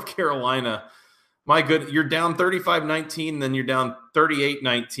North Carolina. My good, you're down 35-19, then you're down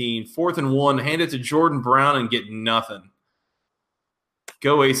 38-19, 4th and 1, hand it to Jordan Brown and get nothing.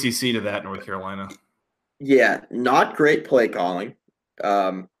 Go ACC to that, North Carolina. Yeah, not great play calling.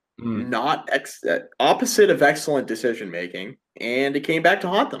 Not opposite of excellent decision making, and it came back to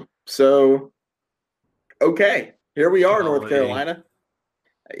haunt them. So, okay, here we are, North Carolina.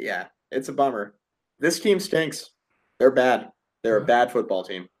 Yeah, it's a bummer. This team stinks. They're bad. They're a bad football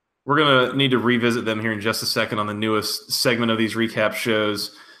team. We're going to need to revisit them here in just a second on the newest segment of these recap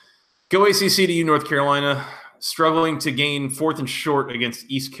shows. Go ACC to you, North Carolina. Struggling to gain 4th and short against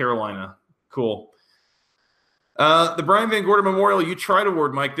East Carolina. Cool. The Brian Van Gorder Memorial You Tried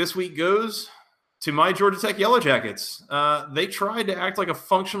Award, Mike, this week goes to my Georgia Tech Yellow Jackets. They tried to act like a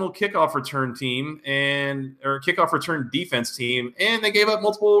functional kickoff return team or kickoff return defense team, and they gave up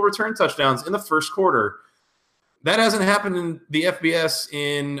multiple return touchdowns in the first quarter. That hasn't happened in the FBS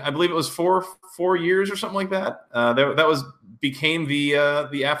in, I believe it was four years or something like that. That became the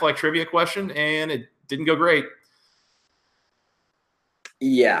Aflac trivia question, and it didn't go great.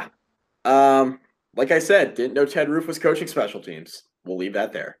 Yeah. Like I said, didn't know Ted Roof was coaching special teams. We'll leave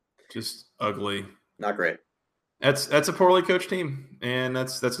that there. Just ugly. Not great. That's a poorly coached team, and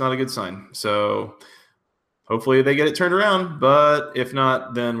that's not a good sign. So hopefully they get it turned around, but if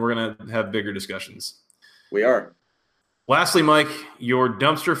not, then we're going to have bigger discussions. We are. Lastly, Mike, your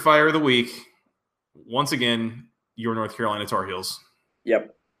dumpster fire of the week. Once again, your North Carolina Tar Heels.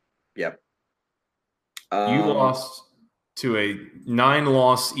 Yep. You lost to a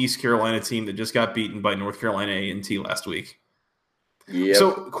 9-loss East Carolina team that just got beaten by North Carolina A&T last week. Yep.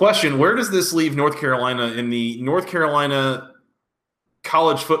 So, question, where does this leave North Carolina in the North Carolina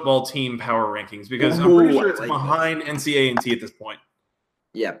college football team power rankings? Because I'm pretty sure it's behind NC A&T at this point.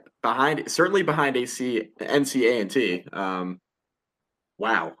 Yeah, certainly behind NC A&T.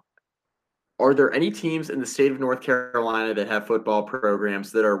 Wow. Are there any teams in the state of North Carolina that have football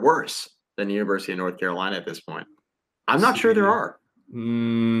programs that are worse than the University of North Carolina at this point? I'm not sure there are.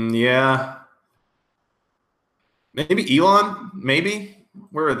 Yeah. Maybe Elon? Maybe?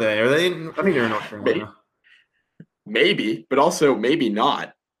 Where are they? I think they're in North Carolina. Maybe, but also maybe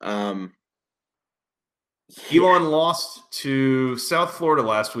not. Elon lost to South Florida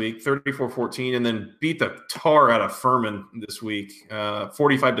last week, 34-14, and then beat the tar out of Furman this week,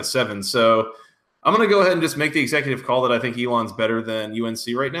 45-7. So I'm going to go ahead and just make the executive call that I think Elon's better than UNC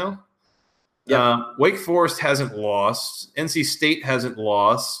right now. Yep. Wake Forest hasn't lost. NC State hasn't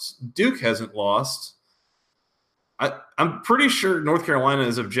lost. Duke hasn't lost. I'm pretty sure North Carolina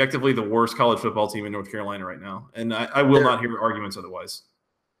is objectively the worst college football team in North Carolina right now, and I will not hear arguments otherwise.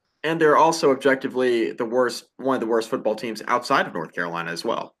 And they're also objectively one of the worst football teams outside of North Carolina as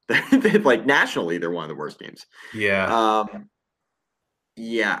well. Like nationally, they're one of the worst teams. Yeah.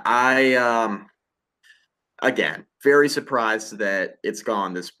 Again, very surprised that it's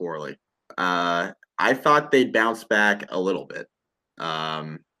gone this poorly. I thought they'd bounce back a little bit.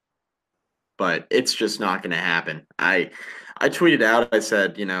 But it's just not going to happen. I tweeted out, I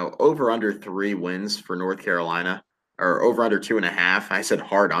said, over under 3 wins for North Carolina. Or over under 2.5. I said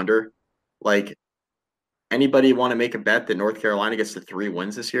hard under. Like, anybody want to make a bet that North Carolina gets to 3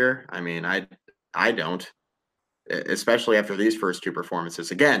 wins this year? I mean, I don't, especially after these first 2 performances.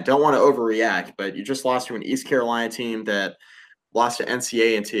 Again, don't want to overreact, but you just lost to an East Carolina team that lost to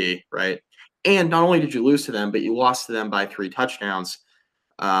NC A&T, right? And not only did you lose to them, but you lost to them by 3 touchdowns.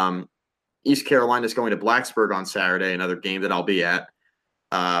 East Carolina is going to Blacksburg on Saturday, another game that I'll be at.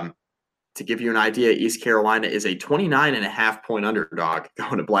 To give you an idea, East Carolina is a 29.5-point underdog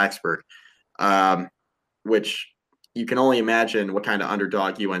going to Blacksburg. which you can only imagine what kind of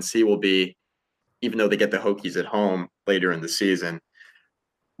underdog UNC will be, even though they get the Hokies at home later in the season.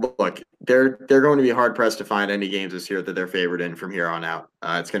 Look, they're going to be hard pressed to find any games this year that they're favored in from here on out.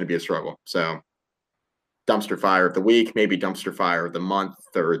 It's going to be a struggle. So, dumpster fire of the week, maybe dumpster fire of the month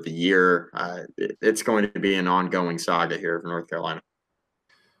or the year. It's going to be an ongoing saga here for North Carolina.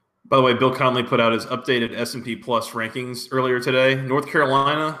 By the way, Bill Connelly put out his updated S&P Plus rankings earlier today. North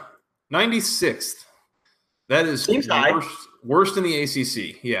Carolina, 96th. That is worst in the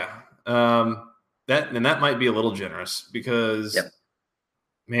ACC. Yeah, that might be a little generous because. Yep.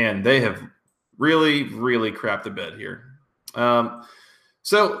 Man, they have really, really crapped the bed here.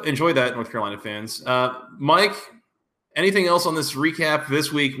 So enjoy that, North Carolina fans. Mike, anything else on this recap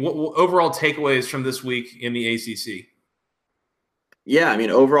this week? What overall takeaways from this week in the ACC? Yeah, I mean,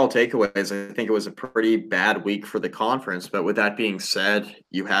 overall takeaways, I think it was a pretty bad week for the conference. But with that being said,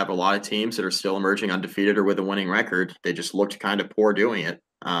 you have a lot of teams that are still emerging undefeated or with a winning record. They just looked kind of poor doing it,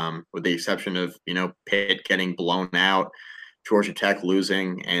 with the exception of, Pitt getting blown out, Georgia Tech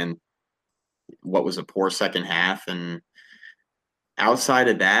losing, and what was a poor second half. And outside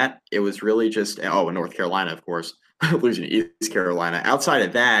of that, it was really just and North Carolina, of course, losing to East Carolina. Outside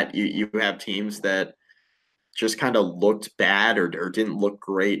of that, you have teams that just kind of looked bad or didn't look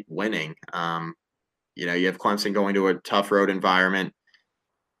great winning. You have Clemson going to a tough road environment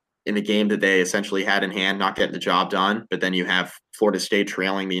in a game that they essentially had in hand, not getting the job done. But then you have Florida State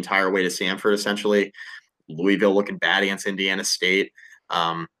trailing the entire way to Sanford, essentially. Louisville looking bad against Indiana State.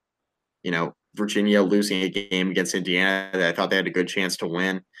 Virginia losing a game against Indiana that I thought they had a good chance to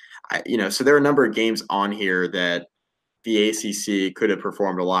win. So there are a number of games on here that the ACC could have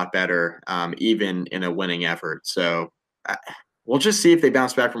performed a lot better, even in a winning effort. So we'll just see if they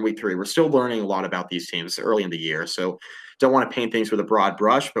bounce back from week 3. We're still learning a lot about these teams early in the year, so don't want to paint things with a broad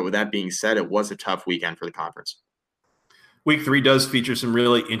brush. But with that being said, it was a tough weekend for the conference. Week 3 does feature some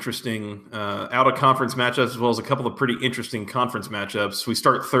really interesting out-of-conference matchups, as well as a couple of pretty interesting conference matchups. We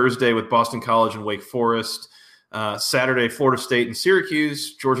start Thursday with Boston College and Wake Forest. Saturday, Florida State and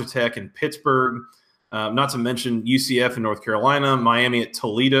Syracuse, Georgia Tech and Pittsburgh. Not to mention UCF and North Carolina, Miami at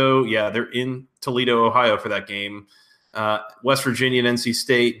Toledo. Yeah, they're in Toledo, Ohio for that game. West Virginia and NC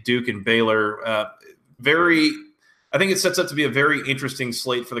State, Duke and Baylor. I think it sets up to be a very interesting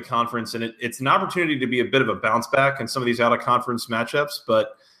slate for the conference, and it's an opportunity to be a bit of a bounce back in some of these out-of-conference matchups,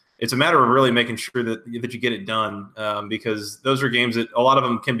 but it's a matter of really making sure that you get it done, because those are games that a lot of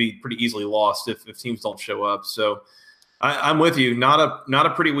them can be pretty easily lost if teams don't show up. So I'm with you. Not a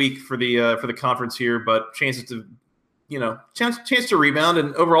pretty week for the conference here, but chances to chance to rebound,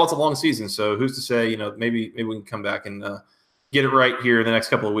 and overall it's a long season. So who's to say maybe we can come back and get it right here in the next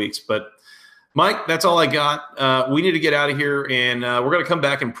couple of weeks, but. Mike, that's all I got. We need to get out of here, and we're going to come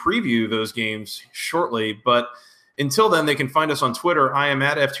back and preview those games shortly. But until then, they can find us on Twitter. I am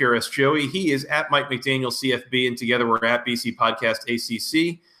at FTRS Joey. He is at Mike McDaniel CFB, and together we're at BC Podcast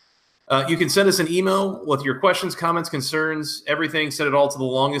ACC. You can send us an email with your questions, comments, concerns, everything. Send it all to the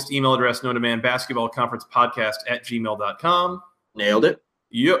longest email address known to man, basketballconferencepodcast@gmail.com. Nailed it.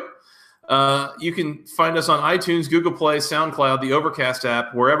 Yep. You can find us on iTunes, Google Play, SoundCloud, the Overcast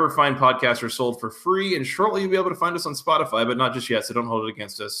app, wherever fine podcasts are sold for free. And shortly you'll be able to find us on Spotify, but not just yet, so don't hold it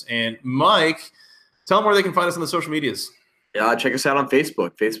against us. And Mike, tell them where they can find us on the social medias. Yeah, check us out on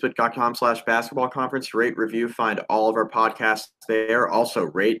Facebook, facebook.com/basketballconference. Rate, review, find all of our podcasts there. Also,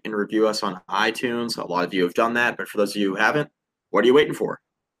 rate and review us on iTunes. A lot of you have done that, but for those of you who haven't, what are you waiting for?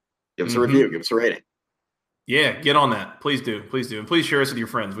 Give us a review. Give us a rating. Yeah, get on that. Please do. Please do. And please share us with your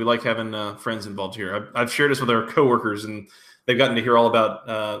friends. We like having friends involved here. I've shared this with our coworkers, and they've gotten to hear all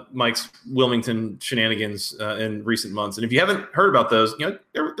about Mike's Wilmington shenanigans in recent months. And if you haven't heard about those,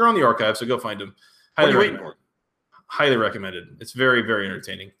 they're on the archive, so go find them. Highly recommended. It's very, very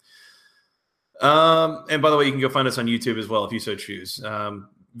entertaining. And by the way, you can go find us on YouTube as well if you so choose.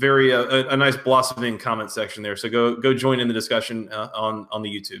 A nice blossoming comment section there. So go join in the discussion on the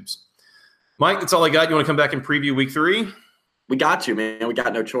YouTubes. Mike, that's all I got. You want to come back and preview week 3? We got to, man. We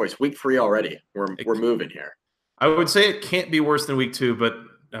got no choice. Week 3 already. We're moving here. I would say it can't be worse than week 2, but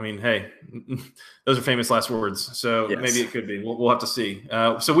I mean, hey, those are famous last words. So yes. Maybe it could be. We'll have to see.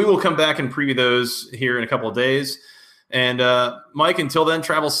 So we will come back and preview those here in a couple of days. And Mike, until then,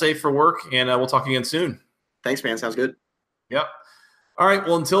 travel safe for work, and we'll talk again soon. Thanks, man. Sounds good. Yep. All right.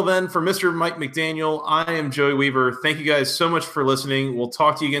 Well, until then, for Mr. Mike McDaniel, I am Joey Weaver. Thank you guys so much for listening. We'll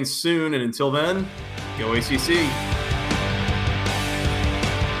talk to you again soon. And until then, go ACC.